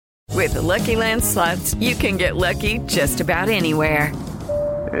With the Lucky Land Slots, you can get lucky just about anywhere.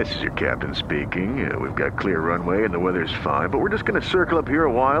 This is your captain speaking. We've got clear runway and the weather's fine, but we're just going to circle up here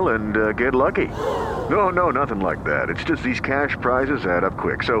a while and get lucky. No, nothing like that. It's just these cash prizes add up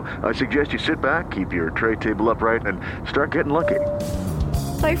quick. So I suggest you sit back, keep your tray table upright, and start getting lucky.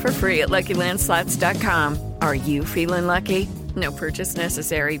 Play for free at LuckyLandSlots.com. Are you feeling lucky? No purchase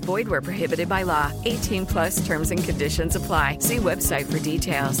necessary. Void where prohibited by law. 18 plus terms and conditions apply. See website for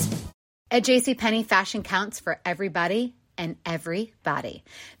details. At JCPenney, fashion counts for everybody and everybody.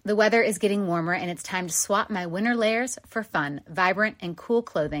 The weather is getting warmer and it's time to swap my winter layers for fun, vibrant, and cool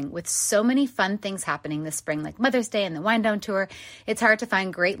clothing. With so many fun things happening this spring, like Mother's Day and the Wind Down Tour, it's hard to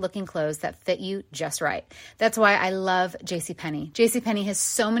find great looking clothes that fit you just right. That's why I love JCPenney. JCPenney has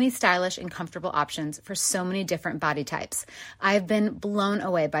so many stylish and comfortable options for so many different body types. I've been blown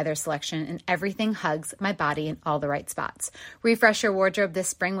away by their selection, and everything hugs my body in all the right spots. Refresh your wardrobe this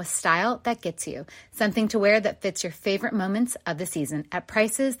spring with style that gets you. Something to wear that fits your favorite moments of the season at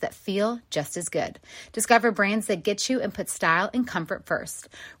prices that feel just as good. Discover brands that get you and put style and comfort first,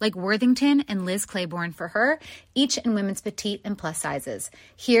 like Worthington and Liz Claiborne for her, each in women's petite and plus sizes.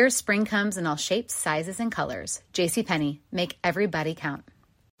 Here, spring comes in all shapes, sizes, and colors. JCPenney, make everybody count.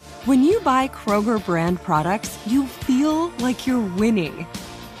 When you buy Kroger brand products, you feel like you're winning.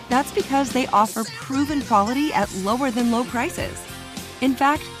 That's because they offer proven quality at lower than low prices. In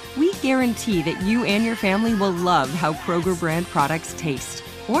fact, we guarantee that you and your family will love how Kroger brand products taste,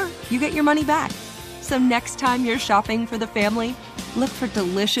 or you get your money back. So next time you're shopping for the family, look for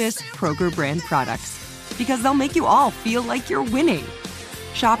delicious Kroger brand products, because they'll make you all feel like you're winning.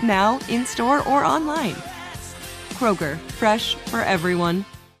 Shop now, in-store, or online. Kroger, fresh for everyone.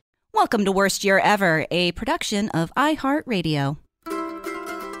 Welcome to Worst Year Ever, a production of iHeartRadio.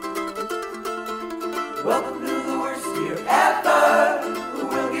 Welcome to the worst year ever.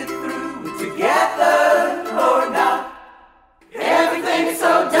 We'll get through it together or not. Everything is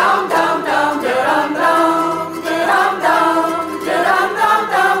so dumb, dumb, dumb, dumb, dumb, dumb, dumb, dumb,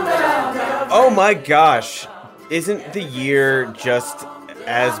 dumb, dumb. Oh my gosh, isn't the year just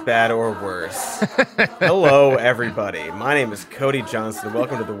as bad or worse? Hello, everybody. My name is Cody Johnson.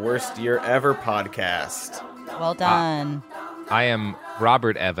 Welcome to the Worst Year Ever podcast. Well done. I am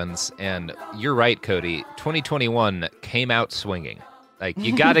Robert Evans, and you're right, Cody. 2021 came out swinging. Like,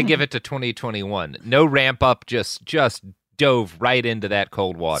 you got to give it to 2021. No ramp up, just dove right into that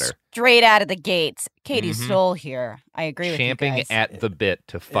cold water. Straight out of the gates. Katie Stoll here. I agree with you Champing guys. at the bit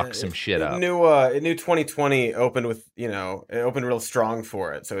to fuck some shit up. New 2020 opened with, it opened real strong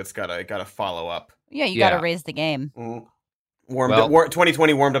for it, so it's got to follow up. Yeah, you got to raise the game.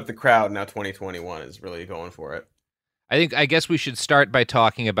 2020 warmed up the crowd. Now 2021 is really going for it. I guess we should start by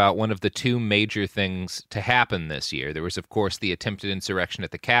talking about one of the two major things to happen this year. There was, of course, the attempted insurrection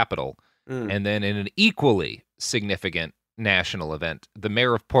at the Capitol, and then in an equally significant national event, the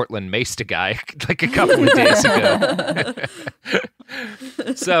mayor of Portland maced a guy like a couple of days ago.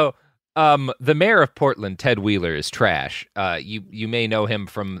 So, the mayor of Portland, Ted Wheeler, is trash. You may know him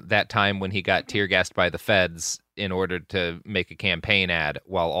from that time when he got tear gassed by the feds in order to make a campaign ad,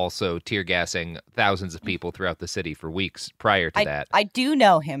 while also tear gassing thousands of people throughout the city for weeks prior to that. I do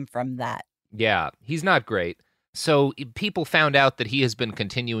know him from that. Yeah, he's not great. So people found out that he has been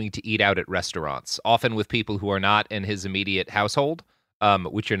continuing to eat out at restaurants, often with people who are not in his immediate household,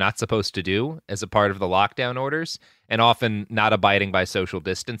 which you're not supposed to do as a part of the lockdown orders, and often not abiding by social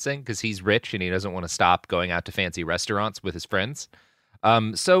distancing because he's rich and he doesn't want to stop going out to fancy restaurants with his friends.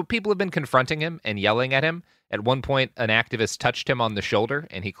 So people have been confronting him and yelling at him. At one point, an activist touched him on the shoulder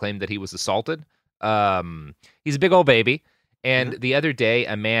and he claimed that he was assaulted. He's a big old baby. And the other day,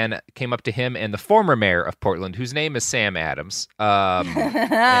 a man came up to him and the former mayor of Portland, whose name is Sam Adams,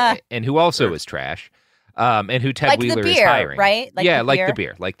 and who also is trash, and who Ted Wheeler is hiring. Right?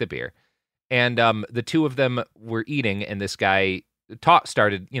 Like the beer. And the two of them were eating, and this guy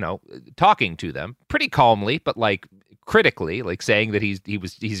started, talking to them pretty calmly, but like critically, like saying that he's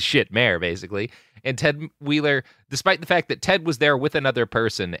a shit mayor, basically. And Ted Wheeler, despite the fact that Ted was there with another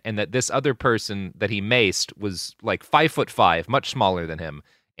person and that this other person that he maced was like 5'5", much smaller than him,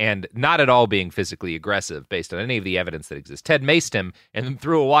 and not at all being physically aggressive based on any of the evidence that exists, Ted maced him and then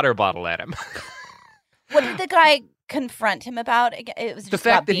threw a water bottle at him. What did the guy confront him about? It was just the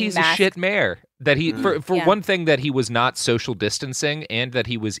fact that he's masked. a shit mayor. That he, for one thing, that he was not social distancing and that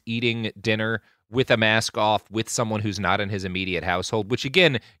he was eating dinner with a mask off with someone who's not in his immediate household, which,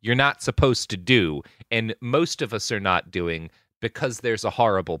 again, you're not supposed to do. And most of us are not doing because there's a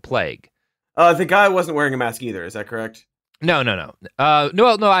horrible plague. The guy wasn't wearing a mask either. Is that correct? No.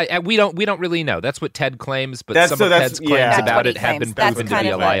 We don't really know. That's what Ted claims, but some of Ted's claims about it have been proven to be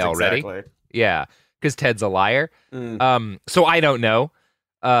a lie already. Exactly. Yeah, because Ted's a liar. So I don't know.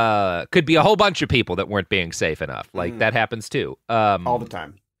 Could be a whole bunch of people that weren't being safe enough. Like that happens too. All the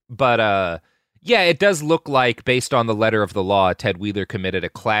time. But yeah, it does look like, based on the letter of the law, Ted Wheeler committed a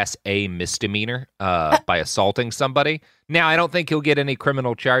Class A misdemeanor by assaulting somebody. Now, I don't think he'll get any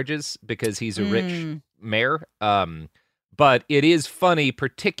criminal charges because he's a rich mayor. But it is funny,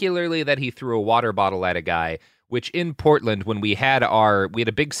 particularly that he threw a water bottle at a guy, which in Portland, when we had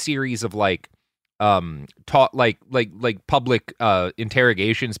a big series of public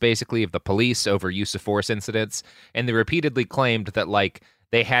interrogations, basically, of the police over use of force incidents, and they repeatedly claimed that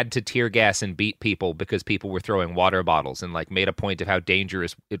they had to tear gas and beat people because people were throwing water bottles, and made a point of how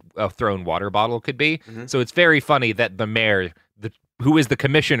dangerous a thrown water bottle could be. So it's very funny that the mayor, who is the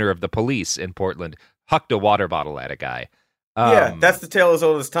commissioner of the police in Portland, hucked a water bottle at a guy. Yeah, that's the tale as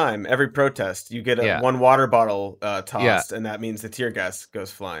old as time. Every protest, you get one water bottle tossed, and that means the tear gas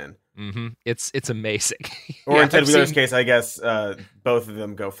goes flying. Mm-hmm. It's amazing. Or in Ted Wheeler's case, I guess both of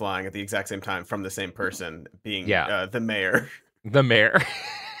them go flying at the exact same time from the same person, being the mayor. The mayor.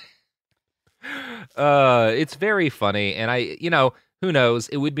 It's very funny, and who knows?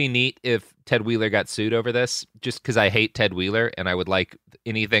 It would be neat if Ted Wheeler got sued over this, just because I hate Ted Wheeler, and I would like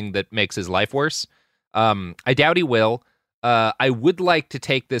anything that makes his life worse. I doubt he will. I would like to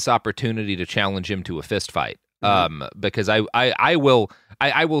take this opportunity to challenge him to a fist fight. Because I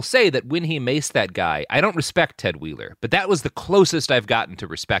will say that when he maced that guy, I don't respect Ted Wheeler, but that was the closest I've gotten to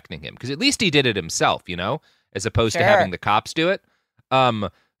respecting him, because at least he did it himself, as opposed to having the cops do it.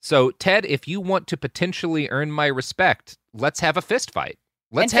 So Ted, if you want to potentially earn my respect, let's have a fist fight.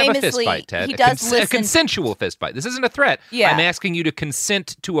 Let's have a fist fight, Ted. A consensual fist fight. This isn't a threat. Yeah. I'm asking you to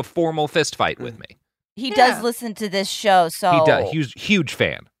consent to a formal fist fight with me. He does listen to this show, so... He does. Huge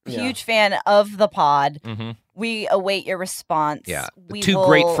fan. Huge fan of the pod. Mm-hmm. We await your response. Yeah. The two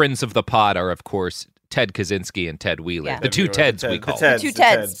great friends of the pod are, of course, Ted Kaczynski and Ted Wheeler. Yeah. The two Teds, we call them. The two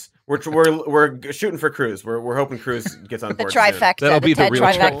Teds. We're shooting for Cruz. We're hoping Cruz gets on the board. Trifecta. That'll be the real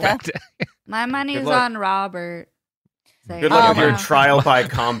trifecta. My money's on Robert. Good luck with your trial by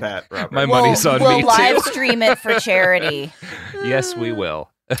combat, Robert. My money's on me, We'll too. live stream it for charity. Yes, we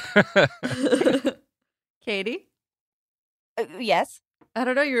will. Katie? Yes? I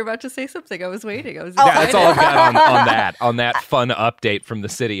don't know. You were about to say something. I was waiting. I was Yeah, that's all I've got on that fun update from the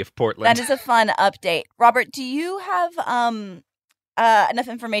city of Portland. That is a fun update. Robert, do you have enough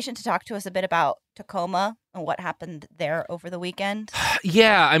information to talk to us a bit about Tacoma and what happened there over the weekend?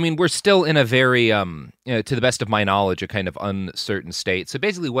 Yeah, I mean, we're still in a very, to the best of my knowledge, a kind of uncertain state. So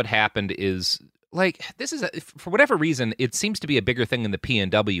basically what happened is, this is, for whatever reason, it seems to be a bigger thing in the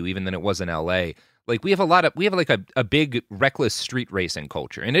PNW even than it was in LA. We have a big reckless street racing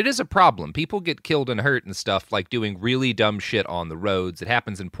culture, and it is a problem. People get killed and hurt and stuff, doing really dumb shit on the roads. It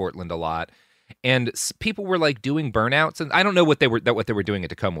happens in Portland a lot. And people were doing burnouts, and I don't know what they were doing at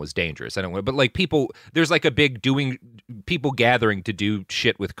Tacoma was dangerous. I don't know, but there's a big people gathering to do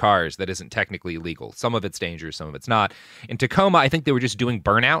shit with cars that isn't technically illegal. Some of it's dangerous, some of it's not. In Tacoma, I think they were just doing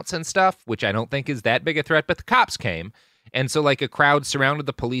burnouts and stuff, which I don't think is that big a threat. But the cops came, and so a crowd surrounded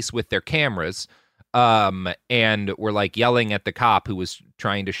the police with their cameras. And were yelling at the cop who was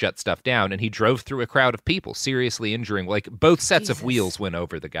trying to shut stuff down, and he drove through a crowd of people, seriously injuring. Both sets of wheels went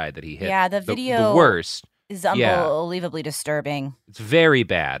over the guy that he hit. Yeah, the video the worst is unbelievably disturbing. It's very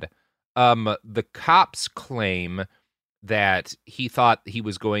bad. The cops claim that he thought he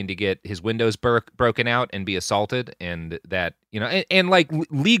was going to get his windows broken out and be assaulted, and that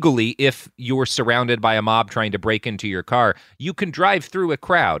legally, if you're surrounded by a mob trying to break into your car, you can drive through a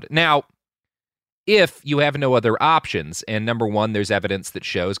crowd. Now, if you have no other options, and number one, there's evidence that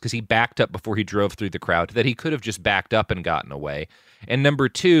shows, because he backed up before he drove through the crowd, that he could have just backed up and gotten away. And number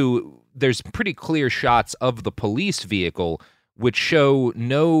two, there's pretty clear shots of the police vehicle which show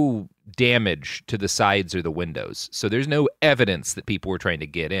no damage to the sides or the windows. So there's no evidence that people were trying to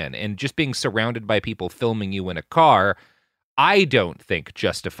get in. And just being surrounded by people filming you in a car, I don't think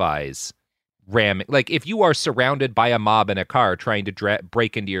justifies ramming. If you are surrounded by a mob in a car trying to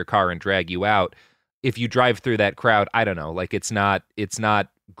break into your car and drag you out, if you drive through that crowd, I don't know, it's not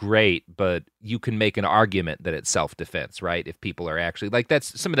great, but you can make an argument that it's self-defense, right? If people are actually,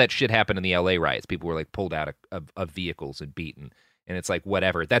 that's some of that shit happened in the LA riots. People were pulled out of vehicles and beaten, and it's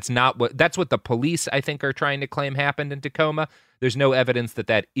whatever. That's what the police, I think, are trying to claim happened in Tacoma. There's no evidence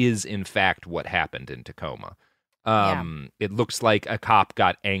that is in fact what happened in Tacoma. It looks like a cop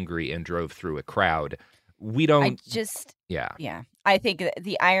got angry and drove through a crowd. I think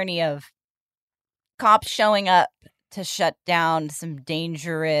the irony of cops showing up to shut down some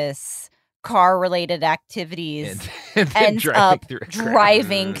dangerous car-related activities and ends driving up through a crowd.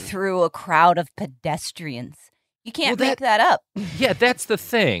 driving through a crowd of pedestrians. You can't Well, make that up. Yeah, that's the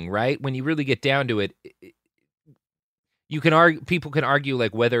thing, right? When you really get down to it, you can argue. People can argue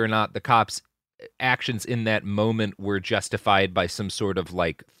like whether or not the cops' actions in that moment were justified by some sort of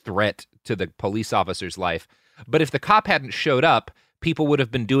like threat to the police officer's life. But if the cop hadn't showed up, people would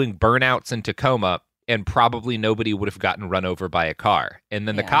have been doing burnouts in Tacoma, and probably nobody would have gotten run over by a car. And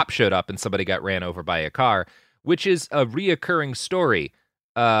then the cop showed up, and somebody got ran over by a car, which is a reoccurring story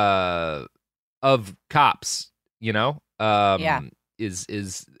of cops. You know,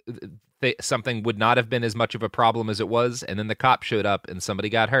 something would not have been as much of a problem as it was, and then the cop showed up and somebody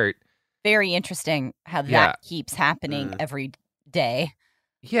got hurt. Very interesting how that keeps happening every day.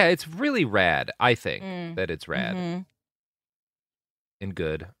 Yeah, it's really rad. I think that it's rad and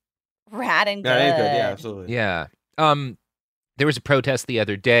good. Rad and good. Yeah, absolutely. Yeah. There was a protest the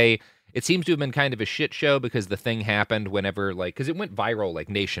other day. It seems to have been kind of a shit show because the thing happened whenever, like, because it went viral, like,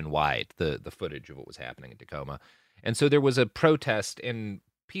 nationwide, the footage of what was happening in Tacoma. And so there was a protest, and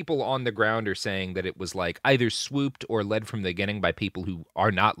people on the ground are saying that it was, like, either swooped or led from the beginning by people who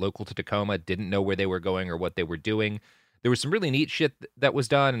are not local to Tacoma, didn't know where they were going or what they were doing. There was some really neat shit that was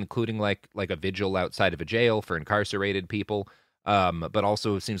done, including, like a vigil outside of a jail for incarcerated people. But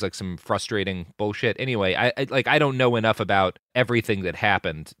also it seems like some frustrating bullshit. Anyway, I don't know enough about everything that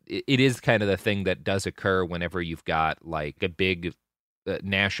happened. It is kind of the thing that does occur whenever you've got like a big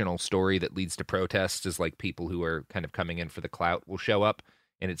national story that leads to protests, is like people who are kind of coming in for the clout will show up.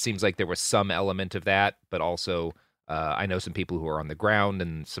 And it seems like there was some element of that, but also I know some people who are on the ground,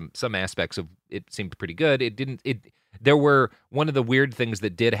 and some aspects of it seemed pretty good. There were one of the weird things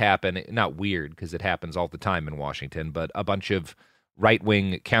that did happen, not weird because it happens all the time in Washington, but a bunch of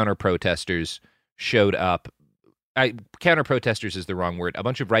right-wing counter-protesters showed up. Counter-protesters is the wrong word. A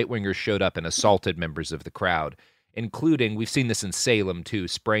bunch of right-wingers showed up and assaulted members of the crowd, including, we've seen this in Salem too,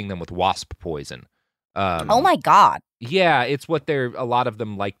 spraying them with wasp poison. Oh my God. Yeah, it's what a lot of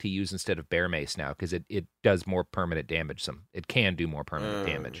them like to use instead of bear mace now, because it does more permanent damage. It can do more permanent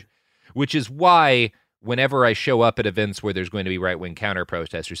damage, which is why whenever I show up at events where there's going to be right-wing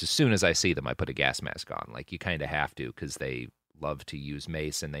counter-protesters, as soon as I see them, I put a gas mask on. Like, you kind of have to, because they love to use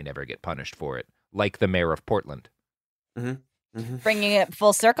mace and they never get punished for it, like the mayor of Portland. Bringing it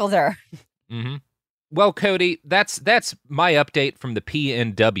full circle there. Well, Cody, that's my update from the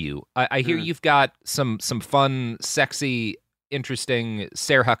PNW. I hear you've got some fun, sexy, interesting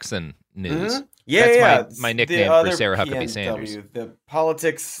Sarah Huckson news. Yeah, that's my nickname for Sarah Huckabee Sanders. The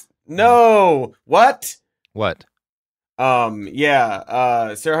politics. No, what? What? Sarah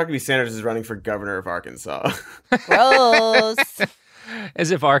Huckabee Sanders is running for governor of Arkansas. Gross.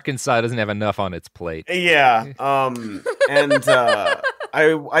 As if Arkansas doesn't have enough on its plate. Yeah.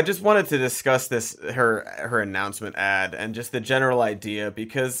 I just wanted to discuss her announcement ad and just the general idea,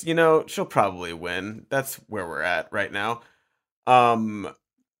 because, you know, she'll probably win. That's where we're at right now.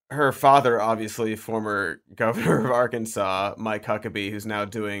 Her father, obviously former governor of Arkansas, Mike Huckabee, who's now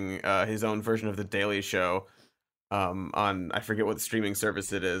doing his own version of The Daily Show on, I forget what streaming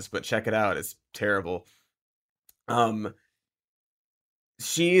service it is, but check it out. It's terrible.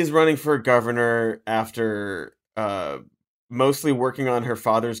 She is running for governor after mostly working on her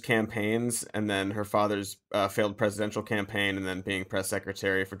father's campaigns, and then her father's failed presidential campaign, and then being press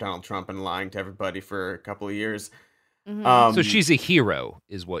secretary for Donald Trump and lying to everybody for a couple of years. So she's a hero,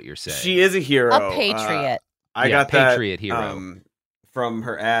 is what you're saying. She is a hero. A patriot. I got patriot that hero. From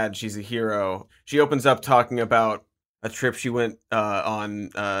her ad. She's a hero. She opens up talking about a trip she went on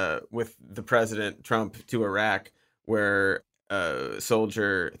with the President Trump to Iraq, where a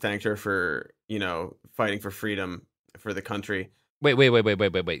soldier thanked her for, you know, fighting for freedom for the country. Wait,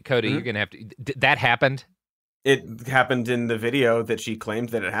 Cody, you're gonna have to. That happened? It happened in the video that she claimed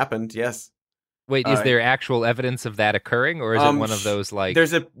that it happened. Yes. Wait, is there actual evidence of that occurring, or is it one of those like?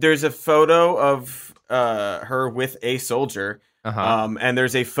 There's a photo of her with a soldier, and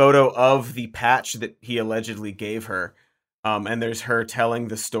there's a photo of the patch that he allegedly gave her, and there's her telling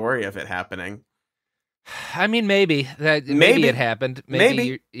the story of it happening. I mean, maybe it happened.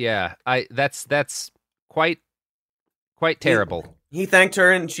 Maybe. That's quite terrible. He thanked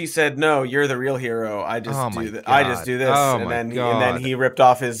her, and she said, "No, you're the real hero. I just do this. I just do this." And then he ripped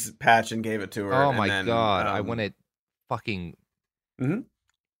off his patch and gave it to her. Oh my god! I want to fucking.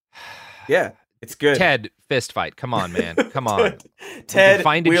 Yeah, it's good. Ted, fist fight. Come on, man. Come on. Ted,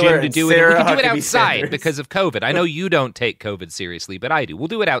 find a Wheeler gym to do it. We can do it outside because of COVID. I know you don't take COVID seriously, but I do. We'll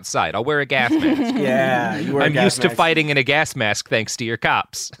do it outside. I'll wear a gas mask. Yeah, you wear. I'm used to fighting in a gas mask thanks to your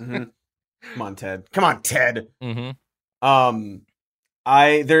cops. Come on, Ted. Come on, Ted. Mm-hmm.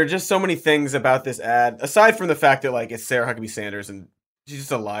 There are just so many things about this ad, aside from the fact that like it's Sarah Huckabee Sanders and she's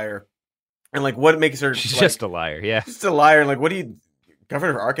just a liar, and like what makes her She's like, just a liar. Yeah. just a liar. And like, what do you,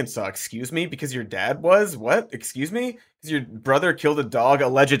 governor of Arkansas? Excuse me, because your dad was what? Excuse me, because your brother killed a dog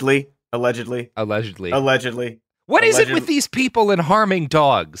allegedly. Allegedly. What is it with these people and harming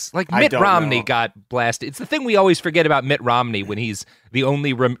dogs? Like Mitt Romney know. got blasted. It's the thing we always forget about Mitt Romney when he's the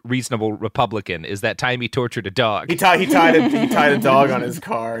only reasonable Republican is that time he tortured a dog. He tied a dog on his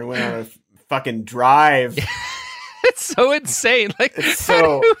car and went on a fucking drive. It's so insane. Like,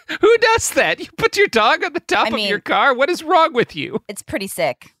 so who does that? You put your dog on the top of your car? What is wrong with you? It's pretty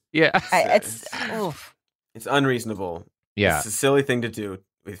sick. Yeah. It's unreasonable. Yeah. It's a silly thing to do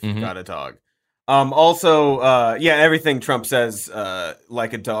if you've got a dog. Also, everything Trump says,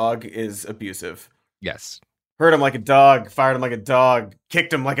 like a dog, is abusive. Yes. Hurt him like a dog, fired him like a dog,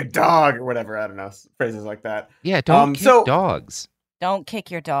 kicked him like a dog, or whatever. I don't know. Phrases like that. Yeah, don't kick dogs. Don't kick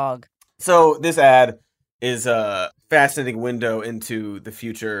your dog. So this ad is a fascinating window into the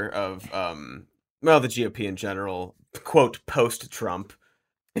future of, the GOP in general, quote, post-Trump,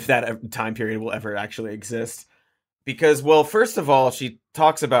 if that time period will ever actually exist. Because, well, first of all, she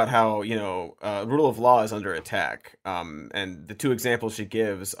talks about how, rule of law is under attack. And the two examples she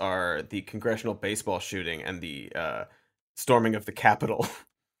gives are the congressional baseball shooting and the storming of the Capitol.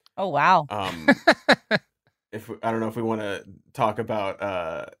 Oh, wow. I don't know if we want to talk about,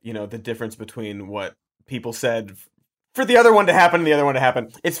 the difference between what people said for the other one to happen and the other one to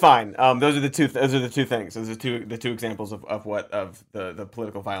happen. It's fine. Those are the two things. Those are the two examples of the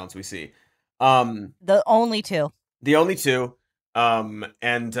political violence we see. The only two. The only two, because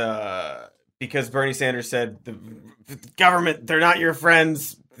Bernie Sanders said the government, they're not your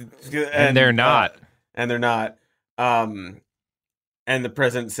friends, and they're not, and the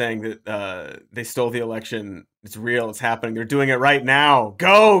president saying that they stole the election. It's real. It's happening. They're doing it right now.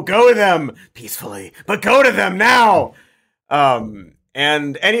 Go to them peacefully, but go to them now.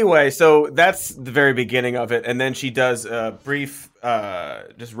 And anyway, so that's the very beginning of it, and then she does a brief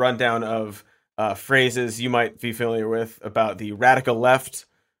just rundown of phrases you might be familiar with about the radical left,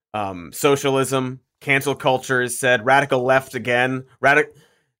 socialism, cancel culture is said, radical left again.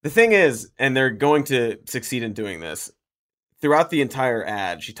 The thing is, and they're going to succeed in doing this, throughout the entire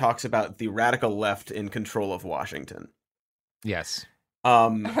ad, she talks about the radical left in control of Washington. Yes.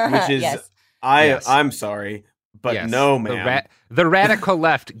 Which is, Yes. I'm sorry, but Yes. no, ma'am. The radical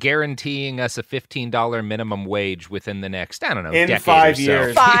left guaranteeing us a $15 minimum wage within the next, I don't know, In decade 5 or so.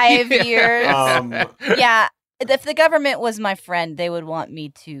 years. 5 years. Um, Yeah. If the government was my friend, they would want me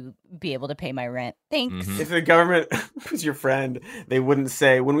to be able to pay my rent. Thanks. If the government was your friend, they wouldn't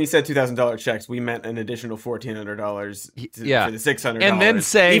say, when we said $2,000 checks, we meant an additional $1,400 Yeah. for the $600. And then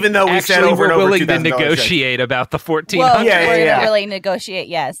say, even though we actually, said over we're and over willing to $2,000 checks. negotiate about the $1,400. Well, Yeah, we're yeah. gonna really negotiate,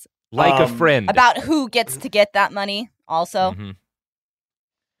 yes. Like a friend. About who gets to get that money also. Mhm.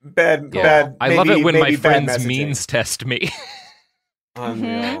 Bad. I love it when my maybe bad friends messaging. means test me.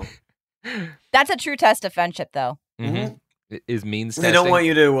 Unreal. That's a true test of friendship, though. Mhm. Is means They testing. don't want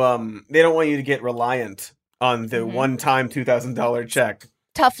you to. They don't want you to get reliant on the Mhm. one-time $2,000 check.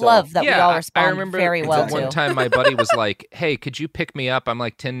 Tough So- love that we all respond I remember very well one to. time my buddy was like, "Hey, could you pick me up? I'm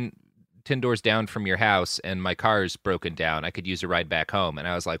like 10 doors down from your house and my car's broken down. I could use a ride back home." And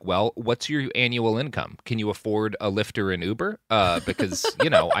I was like, "Well, what's your annual income? Can you afford a Lyft or an Uber? Because,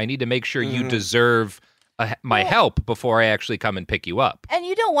 I need to make sure you deserve my help before I actually come and pick you up." And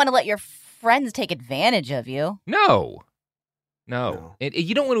you don't want to let your friends take advantage of you. No. No.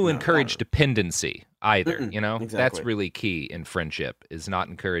 You don't want to encourage dependency either, Mm-mm, That's exactly. really key in friendship, is not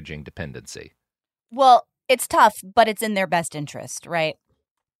encouraging dependency. Well, it's tough, but it's in their best interest, right?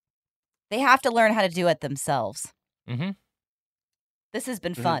 They have to learn how to do it themselves. Mm-hmm. This has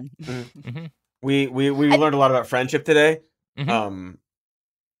been fun. Mm-hmm. We learned a lot about friendship today. Mhm.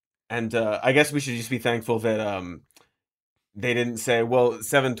 And I guess we should just be thankful that they didn't say, well,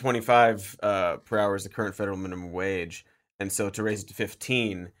 $7.25 per hour is the current federal minimum wage, and so to raise it to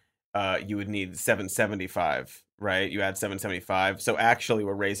 15, you would need $7.75, right? You add $7.75, so actually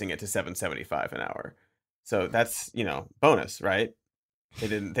we're raising it to $7.75 an hour. So that's bonus, right? They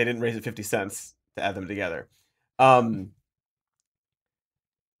didn't raise it 50 cents to add them together. Sarah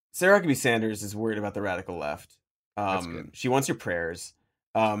Huckabee Sanders is worried about the radical left. That's good. She wants your prayers.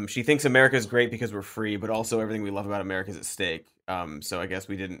 She thinks America is great because we're free, but also everything we love about America is at stake. So I guess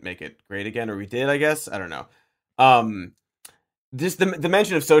we didn't make it great again, or we did, I guess. I don't know. Just the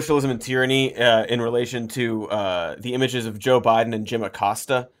mention of socialism and tyranny in relation to the images of Joe Biden and Jim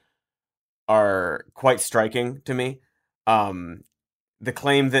Acosta are quite striking to me. the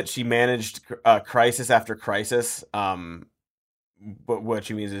claim that she managed crisis after crisis. But what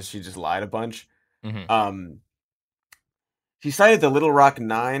she means is she just lied a bunch. Mm-hmm. She cited the Little Rock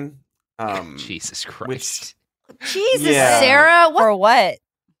Nine. Jesus Christ. Jesus, Yeah. Sarah, for what?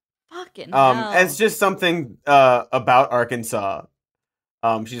 Fucking hell. It's just something about Arkansas.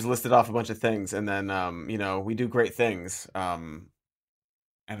 She's listed off a bunch of things, and then we do great things. And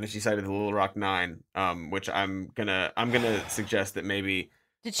then she cited the Little Rock Nine, which I'm gonna suggest that maybe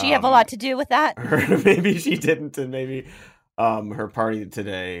Did she have a lot to do with that? maybe she didn't, and maybe her party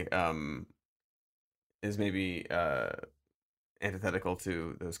today is maybe antithetical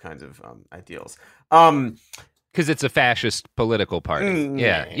to those kinds of ideals. Because it's a fascist political party.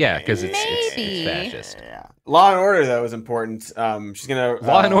 Yeah, because it's fascist. Yeah. Law and order, though, is important. She's gonna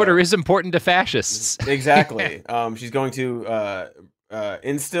Law and order is important to fascists. Exactly. She's going to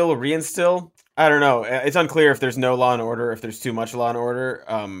reinstill. I don't know. It's unclear if there's no law and order, if there's too much law and order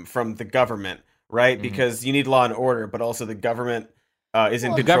from the government, right? Mhm. Because you need law and order, but also the government is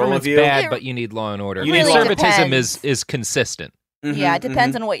in The control government's of you. bad, but you need law and order. You need law- Conservatism depends. is consistent. Yeah, it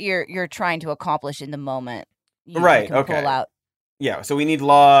depends on what you're trying to accomplish in the moment. You Right, can okay. pull out. Yeah, so we need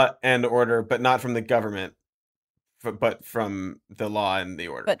law and order, but not from the government, but from the law and the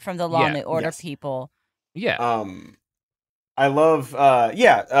order. But from the law and Yeah, the order yes. people. Yeah. I love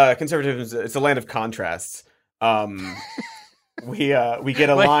conservatism. It's a land of contrasts. We get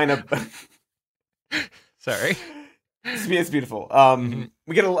a Like- line of Sorry. it's beautiful.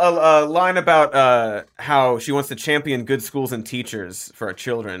 We get a line about how she wants to champion good schools and teachers for our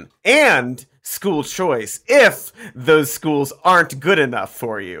children and school choice if those schools aren't good enough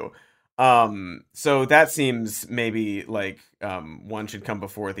for you. So that seems maybe like one should come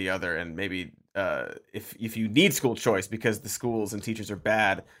before the other, and maybe if you need school choice because the schools and teachers are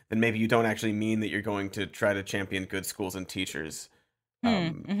bad, then maybe you don't actually mean that you're going to try to champion good schools and teachers.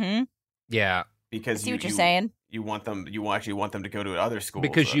 Yeah. Because I see what you're you saying. you actually want them to go to other schools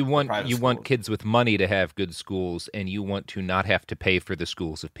Because you want private schools. kids with money to have good schools, and you want to not have to pay for the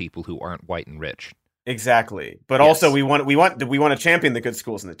schools of people who aren't white and rich. Exactly, but Yes. also we want to champion the good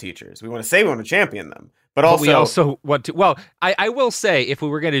schools and the teachers. We want to say we want to champion them, but But we also also want to. Well, I will say, if we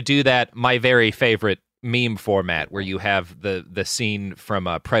were going to do that, my very favorite meme format, where you have the scene from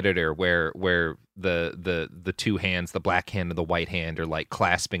Predator, where the two hands, the black hand and the white hand, are like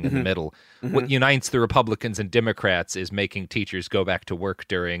clasping in the middle. What unites the Republicans and Democrats is making teachers go back to work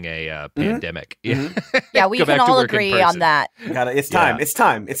during a pandemic. Yeah, we Go can back to all work in agree person. on that. it's time. Yeah. It's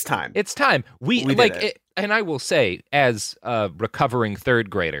time. It's time. It's time. We did like it. it, and I will say, as a recovering third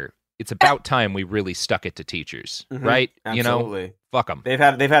grader, it's about time we really stuck it to teachers, right? Absolutely. You know, fuck them. They've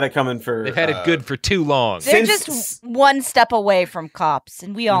had it coming for. They've had it good for too long. They're Since- just one step away from cops,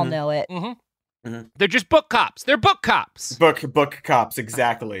 and we all know it. They're just book cops. They're book cops. book cops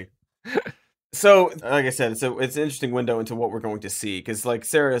exactly. So, like I said, it's an interesting window into what we're going to see because, like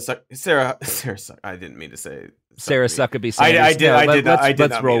Sarah, I didn't mean to say Sarah Suckabee. Suckabee Sanders. I did. No, I did not. let's, I did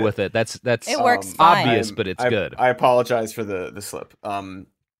let's not roll mean with it. That's It works fine. obvious, but it's good. I apologize for the slip.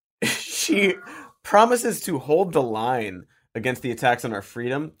 She promises to hold the line against the attacks on our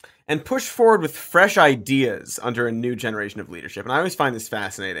freedom and push forward with fresh ideas under a new generation of leadership. And I always find this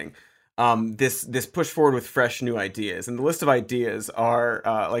fascinating. This push forward with fresh new ideas, and the list of ideas are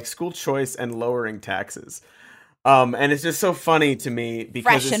like school choice and lowering taxes. And it's just so funny to me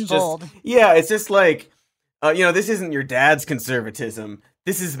because Fresh it's and just, bold. yeah, it's just like, this isn't your dad's conservatism.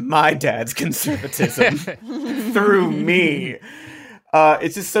 This is my dad's conservatism through me.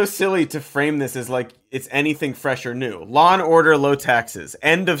 It's just so silly to frame this as like it's anything fresh or new. Law and order, low taxes.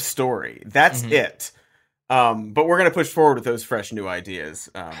 End of story. That's it. But we're gonna push forward with those fresh new ideas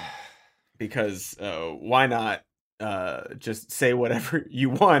because why not just say whatever you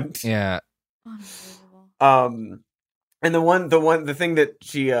want? Yeah. Unbelievable. And the thing that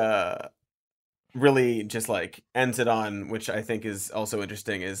she really just like ends it on, which I think is also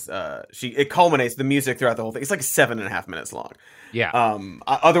interesting, is it culminates the music throughout the whole thing. It's like 7.5 minutes long. Yeah.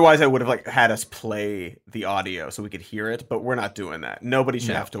 Otherwise I would have like had us play the audio so we could hear it, but we're not doing that. Nobody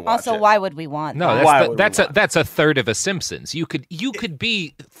should have to watch Also, it. why would we want No, that? Why would we that's want- that's a third of a Simpsons. You could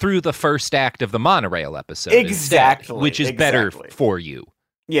be through the first act of the monorail episode instead, Exactly, which is better exactly. for you.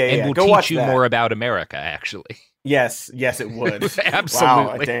 Yeah, And will go teach watch you that. more about America, actually. Yes, it would.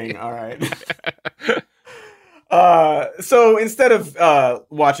 Absolutely. Wow, dang. All right. So instead of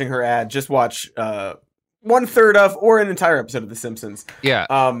watching her ad, just watch 1/3 of or an entire episode of The Simpsons. Yeah.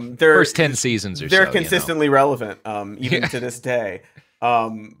 They're First 10 seasons or so. they're you know. consistently relevant, even to this day.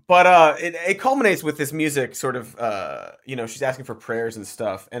 But it culminates with this music sort of, she's asking for prayers and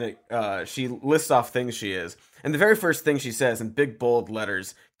stuff, and she lists off things she is. And the very first thing she says in big bold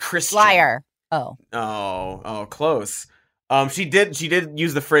letters, Christian. Liar. Oh, close. She did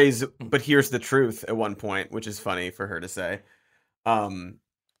use the phrase, but here's the truth at one point, which is funny for her to say. But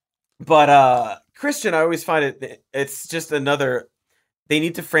Christian, I always find it's just another. They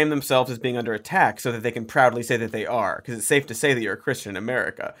need to frame themselves as being under attack so that they can proudly say that they are, because it's safe to say that you're a Christian in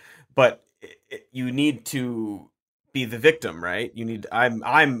America, but you need to be the victim, right? You need. I'm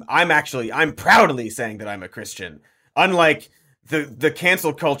proudly saying that I'm a Christian, unlike the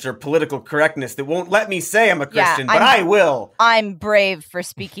cancel culture, political correctness that won't let me say I'm a Christian, but I will. I'm brave for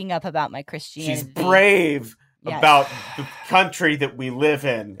speaking up about my Christianity. She's brave about the country that we live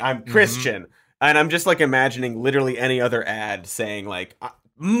in. I'm Christian. And I'm just like imagining literally any other ad saying like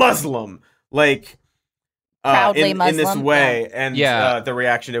Muslim, like proudly Muslim in this way, and the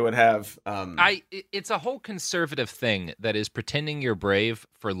reaction it would have. It's a whole conservative thing that is pretending you're brave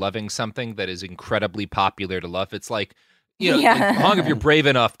for loving something that is incredibly popular to love. It's like, as long as you're brave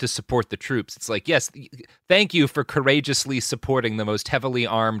enough to support the troops. It's like, yes, thank you for courageously supporting the most heavily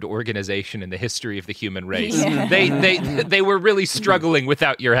armed organization in the history of the human race. Yeah. They were really struggling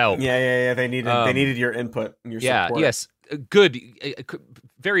without your help. Yeah. They needed your input and your support. Yes. Good.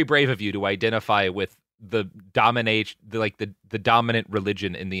 Very brave of you to identify with the dominant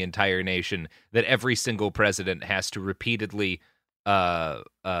religion in the entire nation that every single president has to repeatedly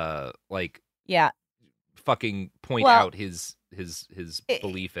fucking point out his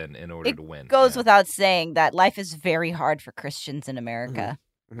belief in order to win. It goes without saying that life is very hard for Christians in America.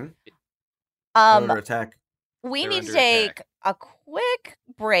 Under attack. We need to take a quick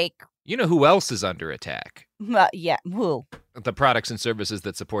break. You know who else is under attack? Who? The products and services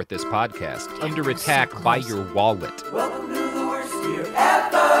that support this podcast. Under attack by your wallet. Welcome to the worst year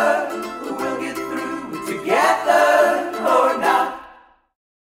ever. We'll get through it together or not.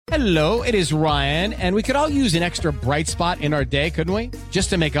 Hello, it is Ryan, and we could all use an extra bright spot in our day, couldn't we? Just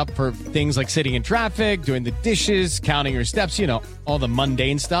to make up for things like sitting in traffic, doing the dishes, counting your steps, all the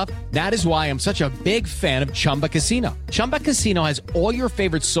mundane stuff. That is why I'm such a big fan of Chumba Casino. Chumba Casino has all your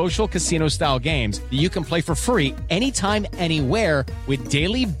favorite social casino-style games that you can play for free anytime, anywhere with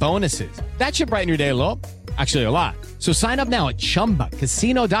daily bonuses. That should brighten your day a little. Actually, a lot. So sign up now at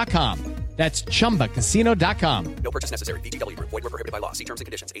ChumbaCasino.com. That's ChumbaCasino.com. No purchase necessary. VGW Group. Void where prohibited by law. See terms and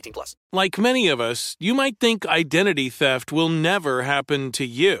conditions. 18+. Like many of us, you might think identity theft will never happen to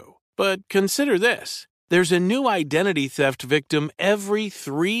you. But consider this. There's a new identity theft victim every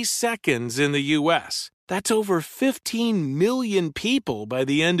 3 seconds in the U.S. That's over 15 million people by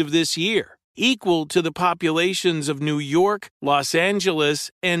the end of this year, equal to the populations of New York, Los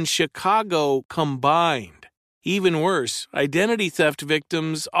Angeles, and Chicago combined. Even worse, identity theft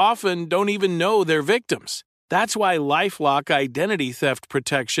victims often don't even know they're victims. That's why LifeLock Identity Theft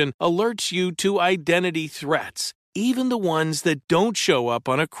Protection alerts you to identity threats, even the ones that don't show up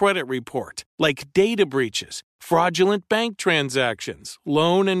on a credit report, like data breaches, fraudulent bank transactions,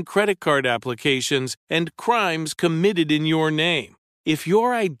 loan and credit card applications, and crimes committed in your name. If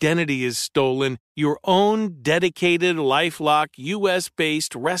your identity is stolen, your own dedicated LifeLock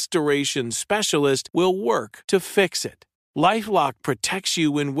U.S.-based restoration specialist will work to fix it. LifeLock protects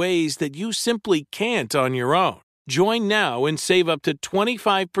you in ways that you simply can't on your own. Join now and save up to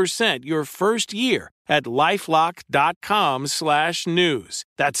 25% your first year at LifeLock.com/news.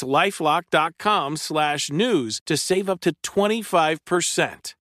 That's LifeLock.com/news to save up to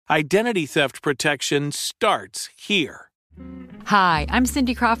 25%. Identity theft protection starts here. Hi, I'm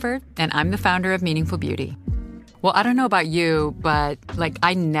Cindy Crawford, and I'm the founder of Meaningful Beauty. Well, I don't know about you, but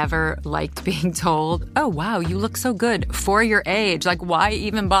I never liked being told, oh, wow, you look so good for your age. Why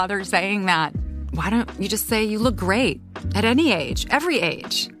even bother saying that? Why don't you just say you look great at any age, every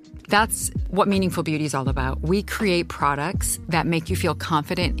age? That's what Meaningful Beauty is all about. We create products that make you feel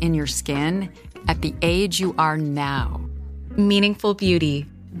confident in your skin at the age you are now. Meaningful Beauty.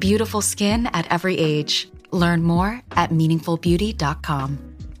 Beautiful skin at every age. Learn more at meaningfulbeauty.com.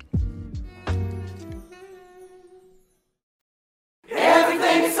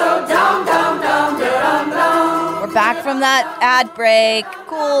 Everything's so dumb, dumb, dumb, dumb, dumb. We're back from that ad break.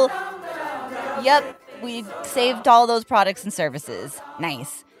 Cool. Yep, we saved all those products and services.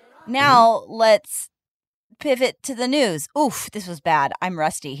 Nice. Now let's pivot to the news. Oof, this was bad. I'm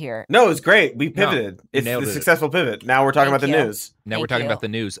rusty here. No, it was great. We pivoted. It's a successful pivot. Now we're talking about the news. Now we're talking about the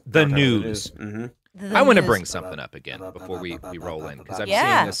news. The news. I want to bring something up again before we roll in, because I've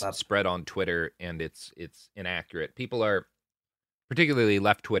seen this spread on Twitter and it's inaccurate. People are particularly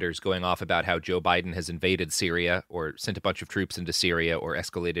left Twitters going off about how Joe Biden has invaded Syria or sent a bunch of troops into Syria or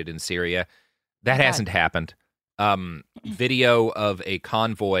escalated in Syria. That hasn't happened. Video of a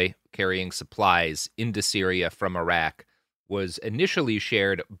convoy carrying supplies into Syria from Iraq was initially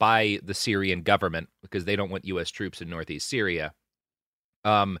shared by the Syrian government because they don't want U.S. troops in northeast Syria.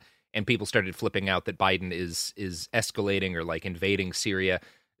 And people started flipping out that Biden is escalating or like invading Syria.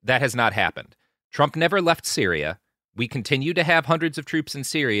 That has not happened. Trump never left Syria. We continue to have hundreds of troops in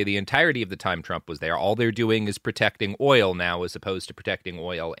Syria the entirety of the time Trump was there. All they're doing is protecting oil now as opposed to protecting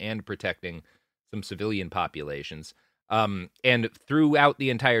oil and protecting some civilian populations. And throughout the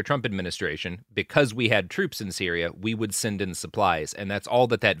entire Trump administration, because we had troops in Syria, we would send in supplies. And that's all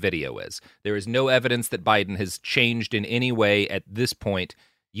that video is. There is no evidence that Biden has changed in any way at this point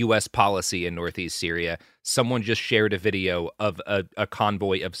U.S. policy in northeast Syria. Someone just shared a video of a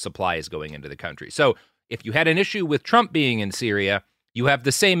convoy of supplies going into the country. So if you had an issue with Trump being in Syria, you have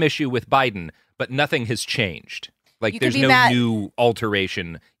the same issue with Biden, but nothing has changed. Like, there's no new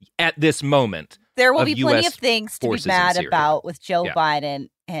alteration at this moment. There will be US plenty of things to be mad about with Joe Yeah. Biden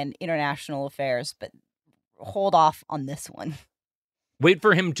and international affairs, but hold off on this one. Wait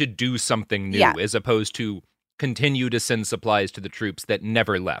for him to do something new as opposed to continue to send supplies to the troops that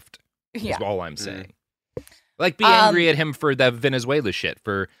never left, is all I'm saying. Like, be angry at him for the Venezuela shit,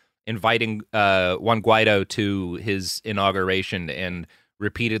 for inviting Juan Guaido to his inauguration and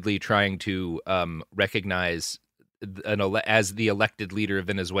repeatedly trying to recognize as the elected leader of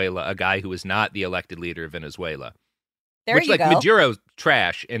Venezuela a guy who is not the elected leader of Venezuela. Which, like, Maduro's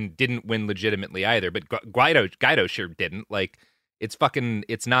trash and didn't win legitimately either, but Guaido sure didn't. Like, it's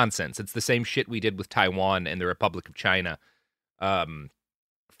nonsense. It's the same shit we did with Taiwan and the Republic of China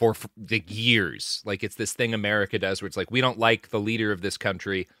for the years. Like, it's this thing America does where it's like, we don't like the leader of this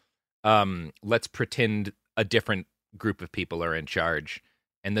country. Let's pretend a different group of people are in charge,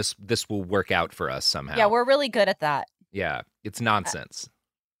 and this will work out for us somehow. Yeah, we're really good at that. Yeah, it's nonsense.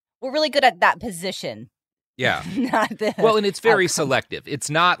 We're really good at that position. Yeah. Not the Well, and it's very outcome. selective. It's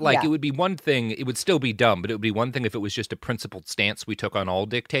not like Yeah. it would be one thing, it would still be dumb, but it would be one thing if it was just a principled stance we took on all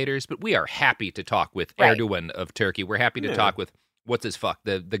dictators. But we are happy to talk with Right. Erdogan of Turkey. We're happy to talk with what's his fuck,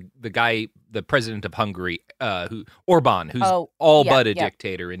 the guy, the president of Hungary, Orban, who's all but a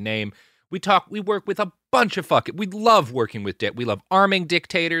dictator in name. We work with a bunch of we love working with we love arming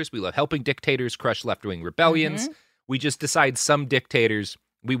dictators. We love helping dictators crush left-wing rebellions. Mm-hmm. We just decide some dictators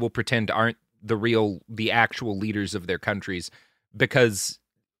we will pretend aren't the actual leaders of their countries because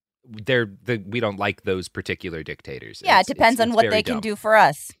we don't like those particular dictators. Yeah, it depends on what they can do for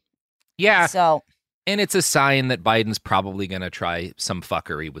us. Yeah. So, and it's a sign that Biden's probably going to try some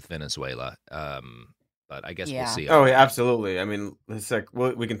fuckery with Venezuela. But I guess we'll see. Oh, yeah, absolutely. I mean,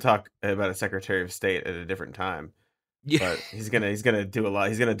 we can talk about a Secretary of State at a different time. Yeah. But he's gonna do a lot.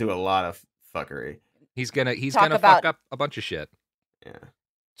 He's gonna do a lot of fuckery. He's gonna fuck up a bunch of shit. Yeah.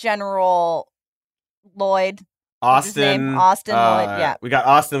 General Lloyd. Austin. Austin Lloyd. Yeah. We got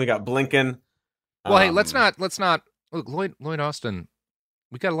Austin. We got Blinken. Well, hey, let's not look, Lloyd Austin.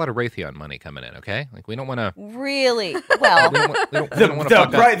 We got a lot of Raytheon money coming in. Okay, like we don't want to really. Well,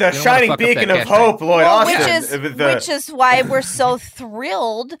 the shining beacon of hope, Lloyd Austin, which is why we're so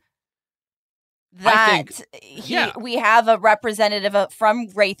thrilled that we have a representative from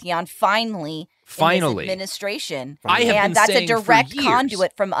Raytheon finally in this administration. And that's a direct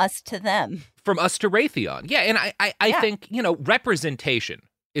conduit from us to them. From us to Raytheon. Yeah, and I think, representation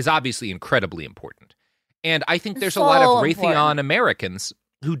is obviously incredibly important. And I think there's a lot of Raytheon Americans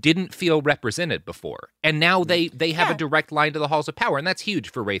who didn't feel represented before. And now they have a direct line to the halls of power, and that's huge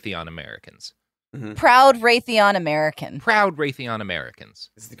for Raytheon Americans. Mm-hmm. Proud Raytheon American. Proud Raytheon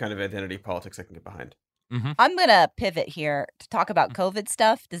Americans. This is the kind of identity politics I can get behind. Mm-hmm. I'm going to pivot here to talk about COVID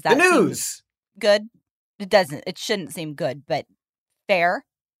stuff. Does that the news seem good? It doesn't. It shouldn't seem good, but fair.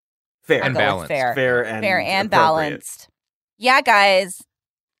 Fair and balanced. Fair and balanced. Yeah, guys.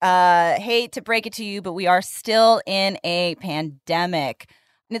 Hate to break it to you, but we are still in a pandemic.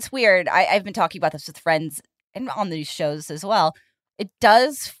 And it's weird. I've been talking about this with friends and on these shows as well.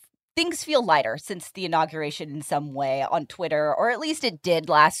 Things feel lighter since the inauguration in some way on Twitter, or at least it did